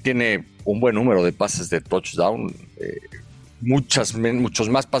 tiene un buen número de pases de touchdown, muchos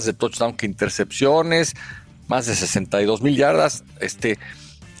más pases de touchdown que intercepciones, más de 62,000 yardas.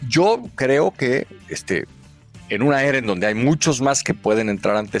 Yo creo que en una era en donde hay muchos más que pueden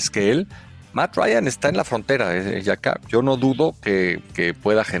entrar antes que él, Matt Ryan está en la frontera, y acá. Yo no dudo que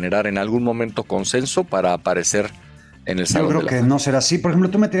pueda generar en algún momento consenso para aparecer en el Salón de la Fama. Yo creo que no será así. Por ejemplo,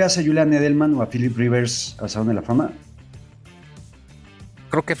 ¿tú meterías a Julian Edelman o a Philip Rivers al Salón de la Fama?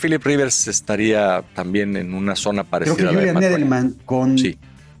 Creo que Philip Rivers estaría también en una zona parecida. Creo que Julian Edelman, con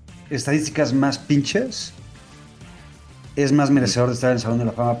estadísticas más pinches, es más merecedor de estar en el Salón de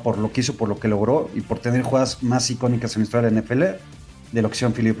la Fama por lo que hizo, por lo que logró y por tener jugadas más icónicas en la historia de la NFL de lo que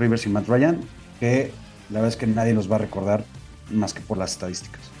hicieron Philip Rivers y Matt Ryan, que la verdad es que nadie los va a recordar más que por las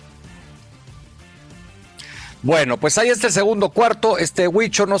estadísticas. Bueno, pues ahí está el segundo cuarto.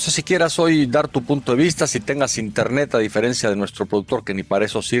 Huicho, no sé si quieras hoy dar tu punto de vista, si tengas internet, a diferencia de nuestro productor, que ni para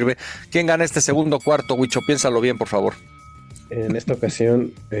eso sirve. ¿Quién gana este segundo cuarto, Huicho? Piénsalo bien, por favor. En esta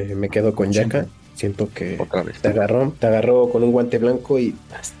ocasión me quedo con Yaka. Siento que te agarró con un guante blanco y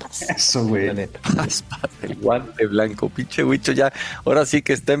eso, güey. El guante blanco, pinche Huicho, ya ahora sí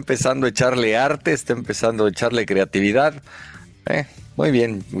que está empezando a echarle arte, está empezando a echarle creatividad. Muy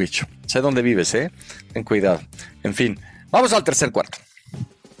bien, Huicho. Sé dónde vives, ten cuidado. En fin, vamos al tercer cuarto.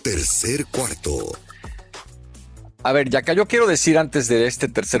 Tercer cuarto. A ver, Yaka, yo quiero decir antes de este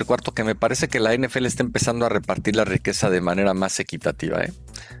tercer cuarto que me parece que la NFL está empezando a repartir la riqueza de manera más equitativa,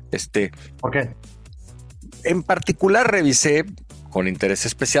 ¿Por qué? En particular revisé con interés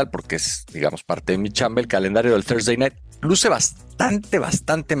especial, porque es, digamos, parte de mi chamba, el calendario del Thursday Night. Luce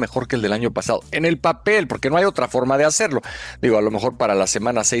bastante mejor que el del año pasado. En el papel, porque no hay otra forma de hacerlo. Digo, a lo mejor para la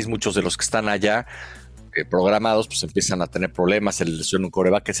semana 6 muchos de los que están allá programados pues empiezan a tener problemas, se les lesiona un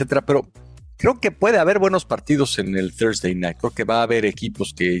quarterback, etcétera, pero creo que puede haber buenos partidos en el Thursday Night. Creo que va a haber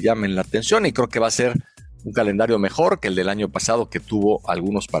equipos que llamen la atención y creo que va a ser un calendario mejor que el del año pasado, que tuvo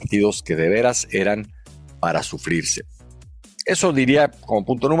algunos partidos que de veras eran para sufrirse. Eso diría como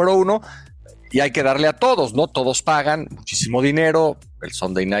punto número uno. Y hay que darle a todos, ¿no? Todos pagan muchísimo dinero. El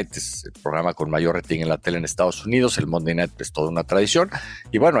Sunday Night es el programa con mayor rating en la tele en Estados Unidos. El Monday Night es toda una tradición.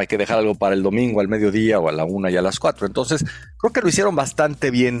 Y bueno, hay que dejar algo para el domingo, al mediodía o a la 1 y a las 4. Entonces, creo que lo hicieron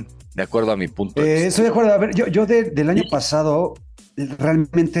bastante bien, de acuerdo a mi punto de vista. Estoy de acuerdo. A ver, yo del año pasado,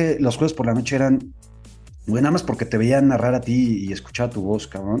 realmente los jueves por la noche eran, bueno, nada más porque te veían narrar a ti y escuchar tu voz,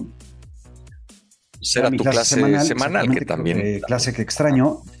 cabrón. Será tu clase semanal que también. Clase que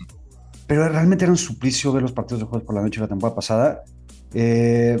extraño. Pero realmente era un suplicio ver los partidos de jueves por la noche la temporada pasada.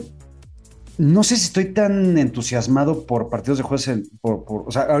 No sé si estoy tan entusiasmado por partidos de jueves. O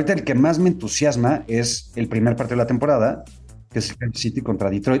sea, ahorita el que más me entusiasma es el primer partido de la temporada, que es el Kansas City contra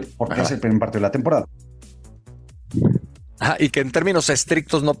Detroit, porque es el primer partido de la temporada. Y que en términos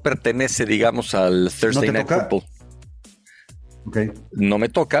estrictos no pertenece, digamos, al Thursday Night Football. Okay. No me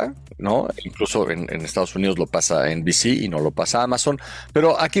toca, ¿no? Incluso en Estados Unidos lo pasa NBC y no lo pasa Amazon.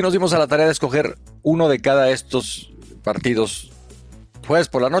 Pero aquí nos dimos a la tarea de escoger uno de cada de estos partidos, jueves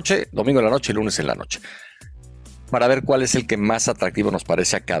por la noche, domingo en la noche y lunes en la noche, para ver cuál es el que más atractivo nos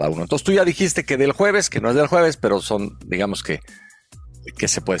parece a cada uno. Entonces tú ya dijiste que del jueves, que no es del jueves, pero son, digamos que ¿qué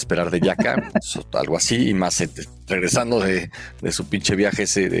se puede esperar de Yaka? Algo así, y más regresando de su pinche viaje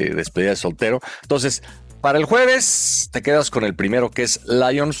ese de despedida de soltero. Entonces, para el jueves te quedas con el primero, que es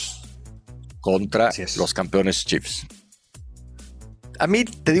Lions contra los campeones Chiefs. A mí,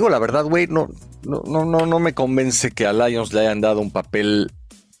 te digo la verdad, güey, no me convence que a Lions le hayan dado un papel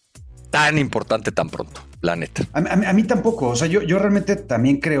tan importante tan pronto, la neta. A mí tampoco. O sea, yo realmente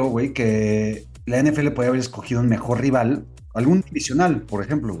también creo, güey, que la NFL podría haber escogido un mejor rival, algún divisional, por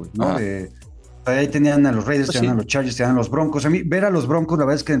ejemplo, güey, ¿no? Ahí tenían a los Raiders, pues tenían a los Chargers, tenían a los Broncos. A mí, ver a los Broncos, la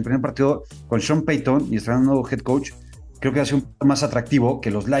verdad es que en el primer partido con Sean Payton y estrenando un nuevo head coach, creo que va a ser un poco más atractivo que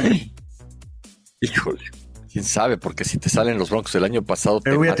los Lions. Híjole. quién sabe, porque si te salen los Broncos del año pasado,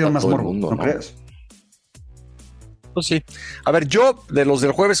 pero te hubiera mata tenido más todo el morbo, mundo, ¿no ¿no? crees? Pues sí. A ver, yo de los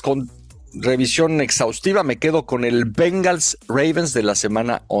del jueves con revisión exhaustiva me quedo con el Bengals Ravens de la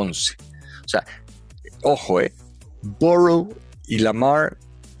semana 11. O sea, ojo, Burrow y Lamar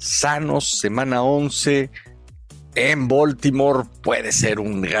sanos, semana 11 en Baltimore, puede ser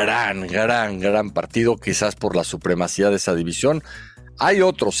un gran partido, quizás por la supremacía de esa división. Hay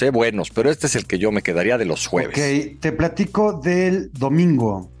otros, buenos, pero este es el que yo me quedaría de los jueves. Ok, te platico del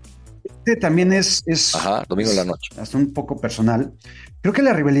domingo. Este también es Ajá, domingo en la noche. hasta un poco personal. Creo que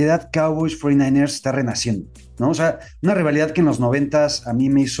la rivalidad Cowboys-49ers está renaciendo, ¿no? O sea, una rivalidad que en los 90s a mí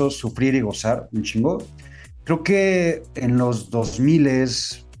me hizo sufrir y gozar un chingo. Creo que en los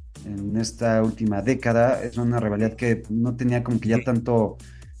 2000s, en esta última década, es una rivalidad que no tenía como que ya tanto...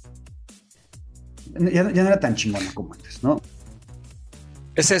 Ya no era tan chingona como antes, ¿no?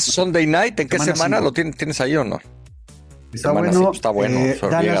 ¿Ese es Sunday Night? ¿En qué semana 5. ¿Lo tienes ahí o no? Está bueno. Está bueno.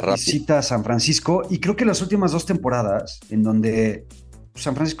 Dallas visita a San Francisco y creo que las últimas 2 temporadas en donde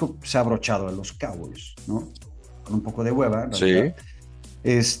San Francisco se ha abrochado a los Cowboys, ¿no? Con un poco de hueva. Sí. Verdad.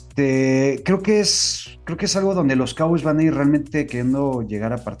 Creo que es algo donde los Cowboys van a ir realmente queriendo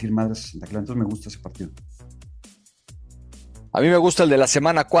llegar a partir más. Entonces me gusta ese partido. A mí me gusta el de la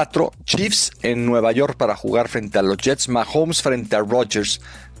semana 4, Chiefs en Nueva York para jugar frente a los Jets, Mahomes frente a Rodgers.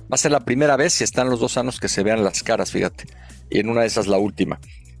 Va a ser la primera vez, si están los dos sanos, que se vean las caras, fíjate. Y en una de esas la última.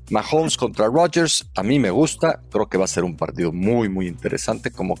 Mahomes contra Rodgers, a mí me gusta. Creo que va a ser un partido muy, muy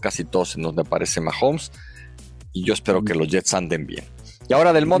interesante, como casi todos en donde aparece Mahomes. Y yo espero que los Jets anden bien. Y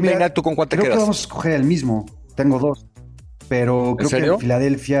ahora del Monday Night, ¿tú con cuál te quedas? Creo que vamos a escoger el mismo. Tengo 2. Pero creo que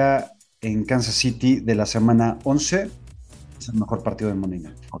Filadelfia en Kansas City de la semana 11 es el mejor partido del Monday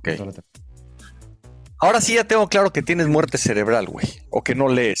Night. Ok. Ahora sí ya tengo claro que tienes muerte cerebral, güey. O que no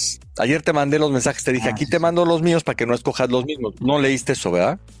lees. Ayer te mandé los mensajes, te dije, aquí te mando los míos para que no escojas los mismos. No leíste eso,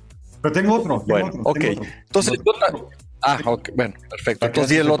 ¿verdad? Pero tengo otro. Bueno, ok. Entonces, ok, bueno, perfecto. Entonces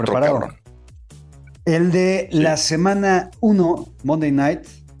di el otro, cabrón. El de la semana 1, Monday Night,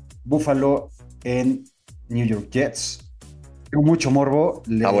 Buffalo en New York Jets. Tengo mucho morbo,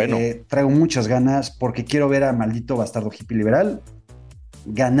 traigo muchas ganas porque quiero ver a maldito bastardo hippie liberal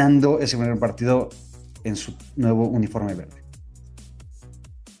ganando ese primer partido en su nuevo uniforme verde.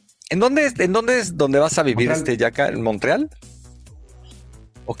 ¿En dónde es donde vas a vivir, Yaka? ¿En Montreal?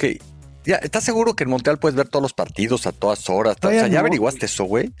 Ok. Ya, ¿estás seguro que en Montreal puedes ver todos los partidos a todas horas? O sea, ¿ya averiguaste eso,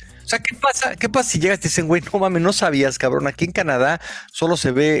 güey? O sea, ¿qué pasa si llegas y te dicen, güey, no mames, no sabías, cabrón? Aquí en Canadá solo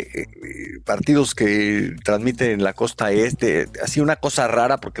se ve partidos que transmiten en la costa este, así una cosa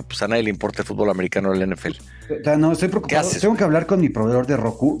rara, porque pues a nadie le importa el fútbol americano del NFL. No, estoy preocupado. Tengo que hablar con mi proveedor de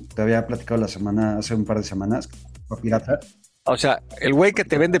Roku. Te había platicado hace un par de semanas, pirata. O sea, el güey que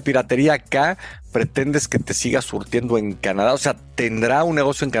te vende piratería acá, pretendes que te siga surtiendo en Canadá. O sea, ¿tendrá un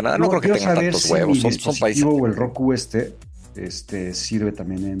negocio en Canadá? No creo que tenga tantos huevos. Son países. O el Roku sirve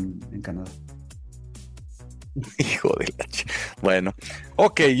también en Canadá. Hijo de la Bueno,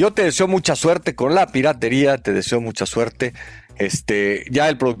 ok, yo te deseo mucha suerte con la piratería. Te deseo mucha suerte. Ya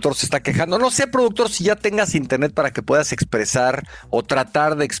el productor se está quejando. No sé, productor, si ya tengas internet para que puedas expresar o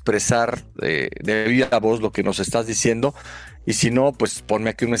tratar de expresar de viva voz lo que nos estás diciendo. Y si no, pues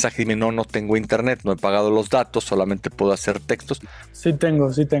ponme aquí un mensaje y dime, no tengo internet, no he pagado los datos, solamente puedo hacer textos. Sí tengo.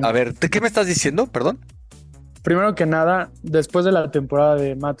 A ver, ¿qué me estás diciendo? Perdón. Primero que nada, después de la temporada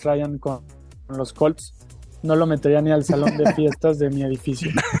de Matt Ryan con los Colts, no lo metería ni al salón de fiestas de mi edificio.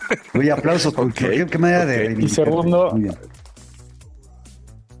 Oye, aplausos. ¿Qué manera de Y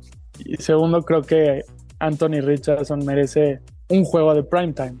segundo, creo que Anthony Richardson merece un juego de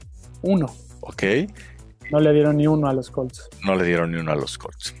primetime. 1. Ok. No le dieron ni uno a los Colts.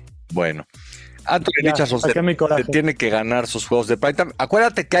 Bueno, Anthony Richardson se tiene que ganar sus juegos de primetime.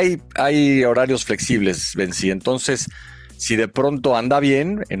 Acuérdate que hay horarios flexibles, Benzi. Entonces, si de pronto anda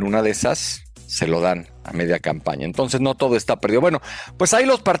bien, en una de esas se lo dan a media campaña. Entonces, no todo está perdido. Bueno, pues ahí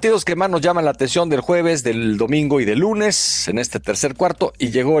los partidos que más nos llaman la atención del jueves, del domingo y del lunes en este tercer cuarto.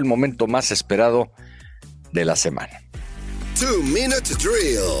 Y llegó el momento más esperado de la semana. 2-minute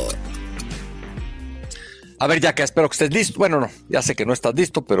drill. A ver, Yaka, espero que estés listo. Bueno, no, ya sé que no estás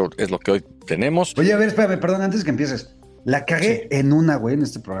listo, pero es lo que hoy tenemos. Oye, a ver, espérame, perdón, antes que empieces. La cagué en una, güey, en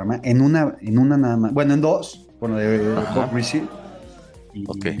este programa. En una nada más. Bueno, en 2. Bueno, de Bob Greasy.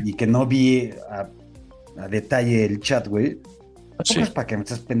 Y que no vi a detalle el chat, güey. ¿Tampoco es para que me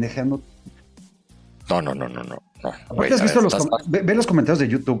estás pendejeando? No. Wey, ¿has visto ve los comentarios de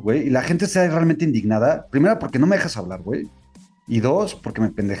YouTube, güey? Y la gente está realmente indignada. Primero, porque no me dejas hablar, güey. Y 2, porque me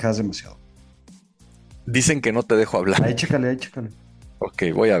pendejas demasiado. Dicen que no te dejo hablar. Ahí, chécale. Ok,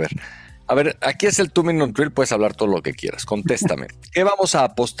 voy a ver. A ver, aquí es el 2 Minute Drill, puedes hablar todo lo que quieras. Contéstame. ¿Qué vamos a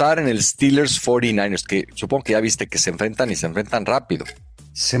apostar en el Steelers 49ers? Que supongo que ya viste que se enfrentan y se enfrentan rápido.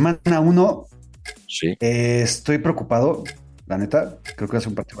 Semana 1. Sí. Estoy preocupado, la neta. Creo que va a ser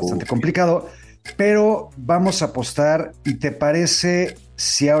un partido bastante complicado. Pero vamos a apostar. ¿Y te parece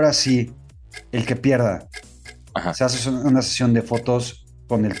si ahora sí el que pierda se hace una sesión de fotos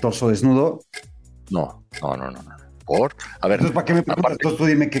con el torso desnudo? No. ¿Por? A ver. Entonces, ¿para qué me preguntas? Entonces tú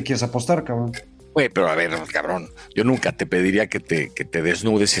dime qué quieres apostar, cabrón. Güey, pero a ver, cabrón, yo nunca te pediría que te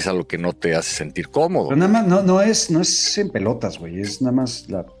desnudes si es algo que no te hace sentir cómodo. Pero nada más, no es en pelotas, güey. Es nada más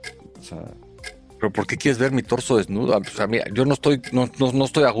o sea... ¿Pero por qué quieres ver mi torso desnudo? O sea, mira, yo no estoy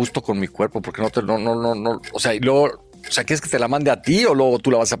a gusto con mi cuerpo, porque no. O sea, y luego, ¿quieres que te la mande a ti o luego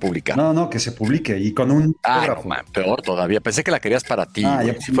tú la vas a publicar? No, que se publique y con un no, man, peor todavía. Pensé que la querías para ti.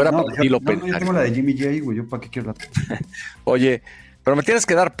 Si fuera para ti, lo pensaría. Yo tengo la de Jimmy J, güey. ¿Yo para qué quiero la? Oye, pero me tienes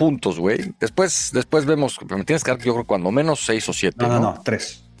que dar puntos, güey. Después vemos, pero me tienes que dar, yo creo, cuando menos 6 o 7. No,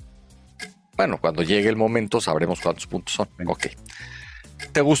 3. Bueno, cuando llegue el momento sabremos cuántos puntos son. Venga. Ok.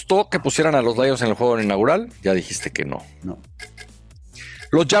 ¿Te gustó que pusieran a los Lions en el juego inaugural? Ya dijiste que no. No.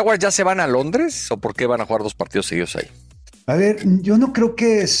 ¿Los Jaguars ya se van a Londres o por qué van a jugar 2 partidos seguidos ahí? A ver, yo no creo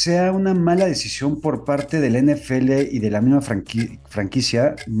que sea una mala decisión por parte del NFL y de la misma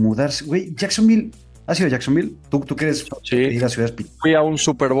franquicia mudarse. Güey, Jacksonville, ¿has ido a Jacksonville? ¿Tú que eres ir a ciudades? Fui a un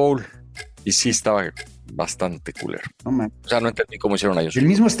Super Bowl y sí estaba bastante culero. No, man. O sea, no entendí cómo hicieron ellos. El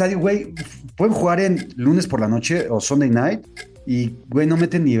mismo estadio, güey, pueden jugar en lunes por la noche o Sunday night y, güey, no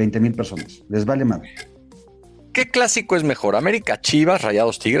meten ni 20,000 personas. Les vale madre. ¿Qué clásico es mejor? ¿América Chivas,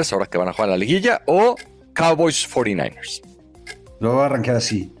 Rayados Tigres, ahora que van a jugar a la liguilla, o Cowboys 49ers? Lo voy a arrancar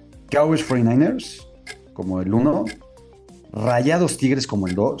así. Cowboys 49ers como el 1, Rayados Tigres como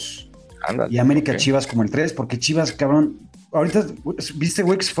el 2 y América Chivas como el 3, porque Chivas, cabrón, ahorita, viste,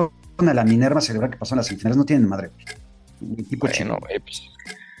 güey, que se fueron a la Minerva a celebrar que pasó en las semifinales, no tienen madre. Tipo bueno, pues,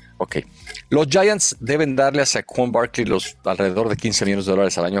 ok. ¿Los Giants deben darle a Saquon Barkley los alrededor de $15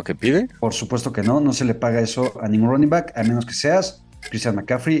 millones al año que pide? Por supuesto que no se le paga eso a ningún running back, a menos que seas Christian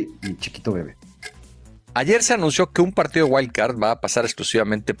McCaffrey, mi chiquito bebé. Ayer se anunció que un partido de Wild Card va a pasar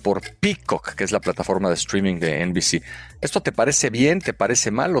exclusivamente por Peacock, que es la plataforma de streaming de NBC. ¿Esto te parece bien, te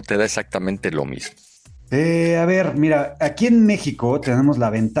parece mal o te da exactamente lo mismo? A ver, mira, aquí en México tenemos la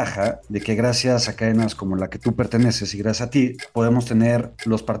ventaja de que gracias a cadenas como la que tú perteneces y gracias a ti, podemos tener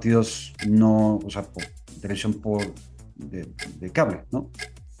los partidos por televisión de cable, ¿no?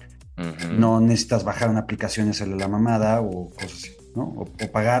 Uh-huh. No necesitas bajar una aplicación y hacerle la mamada o cosas así, ¿no? O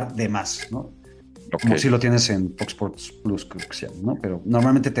pagar de más, ¿no? Okay. Como si lo tienes en Fox Sports Plus, creo que sea, ¿no? Pero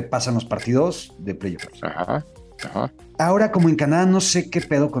normalmente te pasan los partidos de playoffs. Ajá. Ahora, como en Canadá no sé qué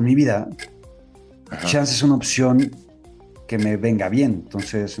pedo con mi vida, chance es una opción que me venga bien.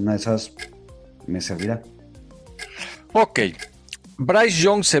 Entonces, una de esas me servirá. Ok. Bryce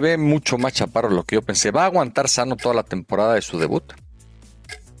Young se ve mucho más chaparro de lo que yo pensé. ¿Va a aguantar sano toda la temporada de su debut?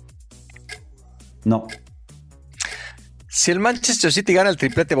 No. Si el Manchester City gana el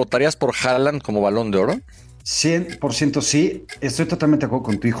triplete, ¿votarías por Haaland como Balón de Oro? 100% sí. Estoy totalmente de acuerdo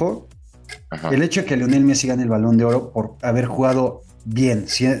con tu hijo. El hecho de que Lionel Messi gane el Balón de Oro por haber jugado bien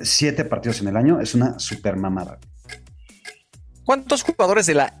 7 partidos en el año es una super mamada. ¿Cuántos jugadores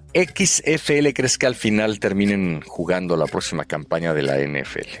de la XFL crees que al final terminen jugando la próxima campaña de la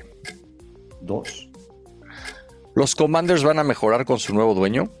NFL? 2. ¿Los Commanders van a mejorar con su nuevo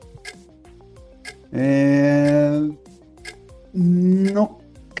dueño? No.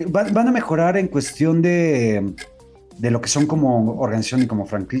 Van a mejorar en cuestión de lo que son como organización y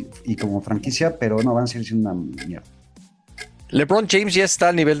como franquicia, pero no van a seguir siendo una mierda. ¿LeBron James ya está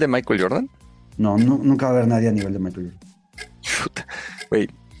al nivel de Michael Jordan? No, nunca va a haber nadie a nivel de Michael Jordan. Güey,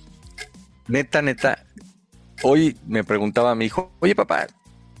 neta, hoy me preguntaba a mi hijo, oye papá,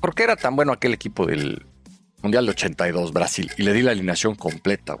 ¿por qué era tan bueno aquel equipo del Mundial de 82 Brasil? Y le di la alineación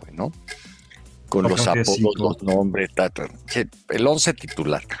completa, güey, ¿no? Con los apodos, los nombres, el 11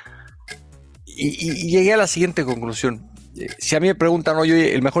 titular. Y llegué a la siguiente conclusión. Si a mí me preguntan,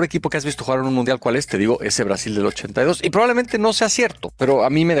 oye, el mejor equipo que has visto jugar en un mundial, ¿cuál es? Te digo, ese Brasil del 82. Y probablemente no sea cierto, pero a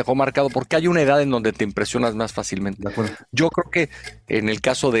mí me dejó marcado porque hay una edad en donde te impresionas más fácilmente. De acuerdo. Yo creo que en el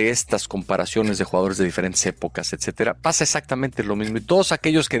caso de estas comparaciones de jugadores de diferentes épocas, etcétera, pasa exactamente lo mismo. Y todos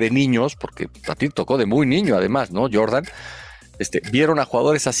aquellos que de niños, porque a ti tocó de muy niño además, ¿no, Jordan? Vieron a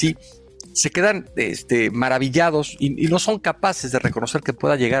jugadores así, se quedan maravillados y no son capaces de reconocer que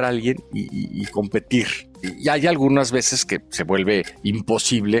pueda llegar alguien y competir. Y hay algunas veces que se vuelve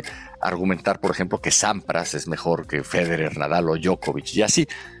imposible argumentar, por ejemplo, que Sampras es mejor que Federer, Nadal o Djokovic y así.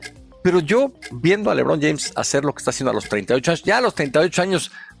 Pero yo, viendo a LeBron James hacer lo que está haciendo a los 38 años, ya a los 38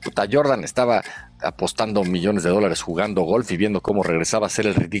 años, puta, Jordan estaba apostando millones de dólares jugando golf y viendo cómo regresaba a hacer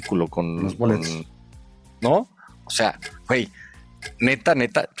el ridículo con los boletos. ¿No? O sea, güey, neta,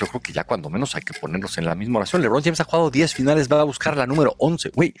 yo creo que ya cuando menos hay que ponerlos en la misma oración. LeBron James ha jugado 10 finales, va a buscar la número 11.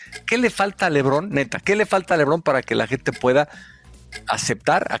 Güey, ¿qué le falta a LeBron, neta? ¿Qué le falta a LeBron para que la gente pueda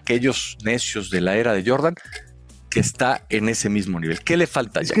aceptar a aquellos necios de la era de Jordan que está en ese mismo nivel? ¿Qué le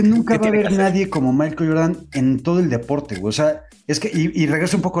falta? Es que nunca va a haber nadie como Michael Jordan en todo el deporte, güey. O sea, es que, y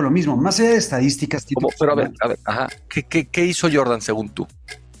regreso un poco a lo mismo, más allá de estadísticas. Pero a ver, ajá. ¿Qué hizo Jordan según tú?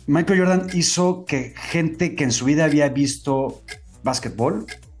 Michael Jordan hizo que gente que en su vida había visto básquetbol,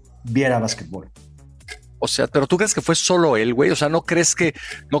 viera básquetbol. O sea, pero ¿tú crees que fue solo él, güey? O sea, ¿no crees que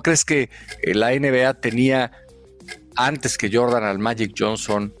la NBA tenía antes que Jordan al Magic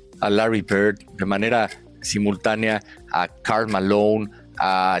Johnson, a Larry Bird, de manera simultánea a Karl Malone,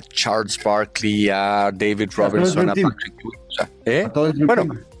 a Charles Barkley, a David Robinson, a Patrick Ewing? O sea, bueno,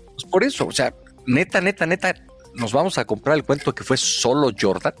 pues por eso, o sea, neta, nos vamos a comprar el cuento que fue solo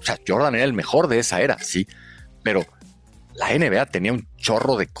Jordan. O sea, Jordan era el mejor de esa era, sí, pero la NBA tenía un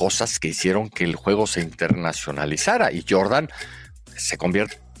chorro de cosas que hicieron que el juego se internacionalizara y Jordan se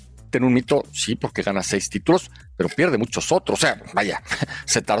convierte en un mito, sí, porque gana 6 títulos, pero pierde muchos otros. O sea, vaya,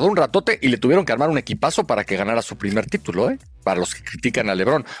 se tardó un ratote y le tuvieron que armar un equipazo para que ganara su primer título, para los que critican a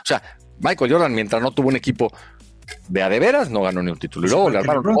LeBron. O sea, Michael Jordan, mientras no tuvo un equipo de a de veras, no ganó ni un título. Y luego le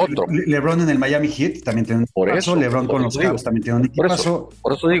armaron otro. LeBron en el Miami Heat también tiene un equipazo. LeBron con los Cavs también tiene un equipazo.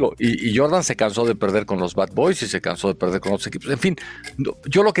 Por eso digo, y Jordan se cansó de perder con los Bad Boys y se cansó de perder con otros equipos. En fin,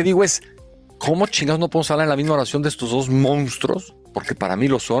 yo lo que digo es, ¿cómo chingados no podemos hablar en la misma oración de estos dos monstruos? Porque para mí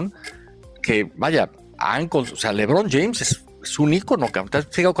lo son, que vaya, o sea, LeBron James es un ícono. ¿Te has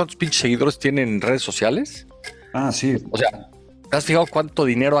fijado cuántos pinches seguidores tiene en redes sociales? Ah, sí. O sea, ¿te has fijado cuánto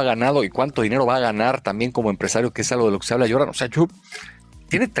dinero ha ganado y cuánto dinero va a ganar también como empresario, que es algo de lo que se habla Jordan? O sea,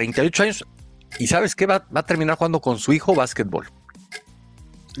 tiene 38 años y ¿sabes qué? Va a terminar jugando con su hijo básquetbol.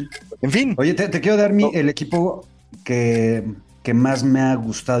 En fin. Oye, te quiero dar el equipo que más me ha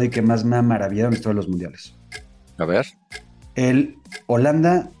gustado y que más me ha maravillado en todos los mundiales. A ver. El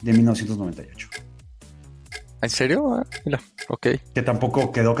Holanda de 1998. ¿En serio? Mira, ok. Que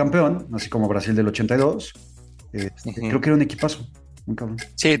tampoco quedó campeón, así como Brasil del 82. Creo que era un equipazo. Un cabrón.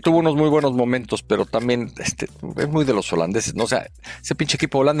 Sí, tuvo unos muy buenos momentos, pero también es muy de los holandeses, ¿no? O sea, ese pinche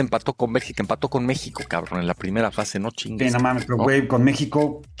equipo de Holanda empató con México, cabrón, en la primera fase, no chingues. Sí, no mames, pero güey, con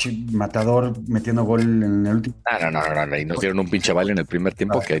México, matador metiendo gol en el último. No, y nos dieron un pinche baile en el primer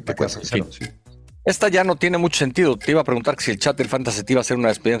tiempo que ahí te cuento. Sí. Esta ya no tiene mucho sentido. Te iba a preguntar que si el chat del Fantasy te iba a hacer una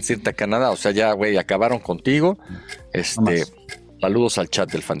despedida en cierta Canadá. O sea, ya, güey, acabaron contigo. Saludos al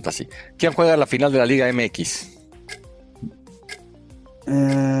chat del Fantasy. ¿Quién juega la final de la Liga MX?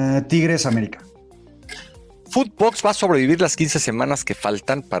 Tigres América. Footbox va a sobrevivir las 15 semanas que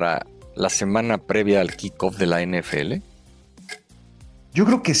faltan para la semana previa al kickoff de la NFL. Yo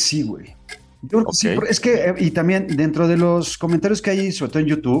creo que sí, güey. Yo creo que sí. Es que, y también dentro de los comentarios que hay, sobre todo en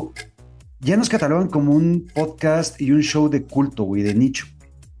YouTube, ya nos catalogan como un podcast y un show de culto, güey, de nicho.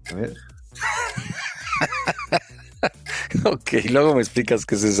 A ver. Ok, luego me explicas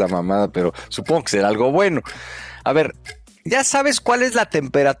qué es esa mamada, pero supongo que será algo bueno. A ver, ¿ya sabes cuál es la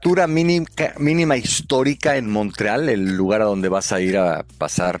temperatura mínima histórica en Montreal, el lugar a donde vas a ir a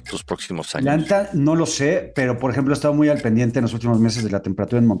pasar tus próximos años? La neta no lo sé, pero por ejemplo he estado muy al pendiente en los últimos meses de la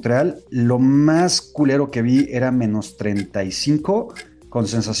temperatura en Montreal. Lo más culero que vi era menos 35 con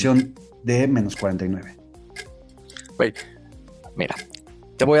sensación de menos 49. Güey, mira,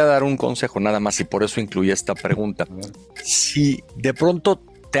 te voy a dar un consejo nada más y por eso incluí esta pregunta. Si de pronto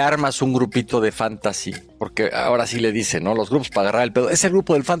te armas un grupito de fantasy, porque ahora sí le dicen, ¿no? Los grupos para agarrar el pedo. Es el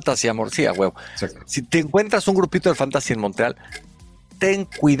grupo del fantasy, amor, sí, a huevo. Exacto. Si te encuentras un grupito de fantasy en Montreal, ten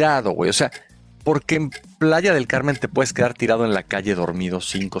cuidado, güey. O sea, porque en Playa del Carmen te puedes quedar tirado en la calle dormido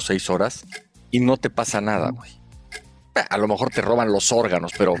 5 o 6 horas y no te pasa nada, güey. A lo mejor te roban los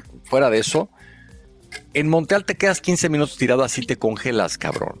órganos, pero fuera de eso, en Montreal te quedas 15 minutos tirado, así te congelas,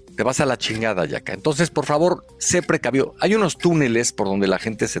 cabrón. Te vas a la chingada, Yaka. Entonces, por favor, sé precavido. Hay unos túneles por donde la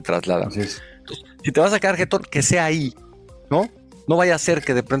gente se traslada. Entonces, si te vas a quedar jetón, que sea ahí, ¿no? No vaya a ser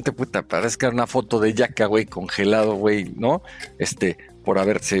que de pronto, puta, parezca una foto de Yaka, güey, congelado, güey, ¿no? Por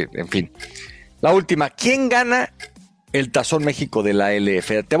haberse, en fin. La última, ¿quién gana el Tazón México de la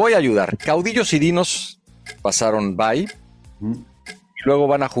LF? Te voy a ayudar. Caudillos y Dinos pasaron bye. Y luego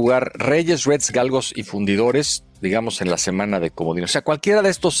van a jugar Reyes, Reds, Galgos y Fundidores, digamos, en la semana de comodines. O sea, cualquiera de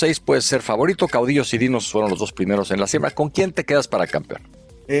estos 6 puede ser favorito. Caudillos y Dinos fueron los 2 primeros en la siembra. ¿Con quién te quedas para campeón?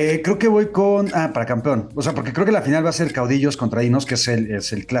 Creo que voy con... para campeón. O sea, porque creo que la final va a ser Caudillos contra Dinos, que es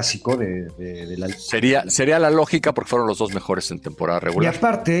el clásico de la... Sería la lógica porque fueron los dos mejores en temporada Y regular.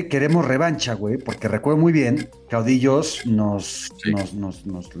 aparte, queremos revancha, güey, porque recuerdo muy bien, Caudillos nos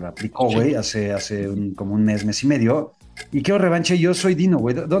la aplicó, güey, hace como un mes y medio. Y quiero revancha y yo soy Dino,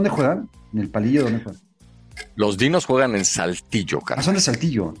 güey. ¿Dónde juegan? ¿En el Palillo? ¿Dónde juegan? Los Dinos juegan en Saltillo, cara. Son de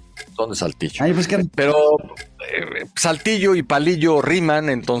Saltillo. Son de Saltillo. Ay, pues que... Pero Saltillo y Palillo riman,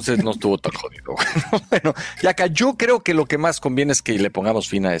 entonces no estuvo tan jodido. Bueno, y acá yo creo que lo que más conviene es que le pongamos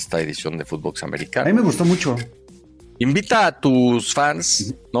fin a esta edición de Footbox Americano. A mí me gustó mucho. Invita a tus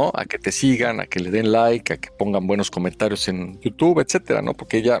fans, ¿no? A que te sigan, a que le den like, a que pongan buenos comentarios en YouTube, etcétera, ¿no?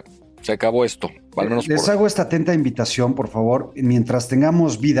 Porque ya se acabó esto. Al menos Les hago esta atenta invitación, por favor. Mientras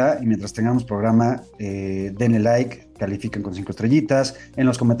tengamos vida y mientras tengamos programa, denle like, califiquen con 5 estrellitas. En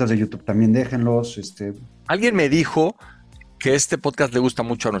los comentarios de YouTube también déjenlos. Alguien me dijo que este podcast le gusta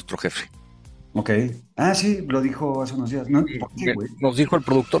mucho a nuestro jefe. Ok. Sí, lo dijo hace unos días. ¿No? ¿Por qué, güey? Nos dijo el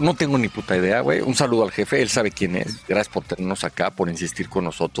productor, no tengo ni puta idea, güey. Un saludo al jefe, él sabe quién es. Gracias por tenernos acá, por insistir con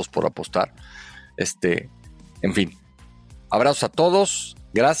nosotros, por apostar. En fin. Abrazos a todos.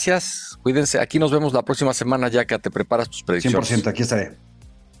 Gracias, cuídense. Aquí nos vemos la próxima semana, ya que te preparas tus predicciones. 100%, aquí estaré.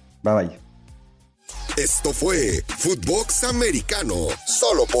 Bye bye. Esto fue Footbox Americano,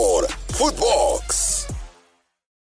 solo por Footbox.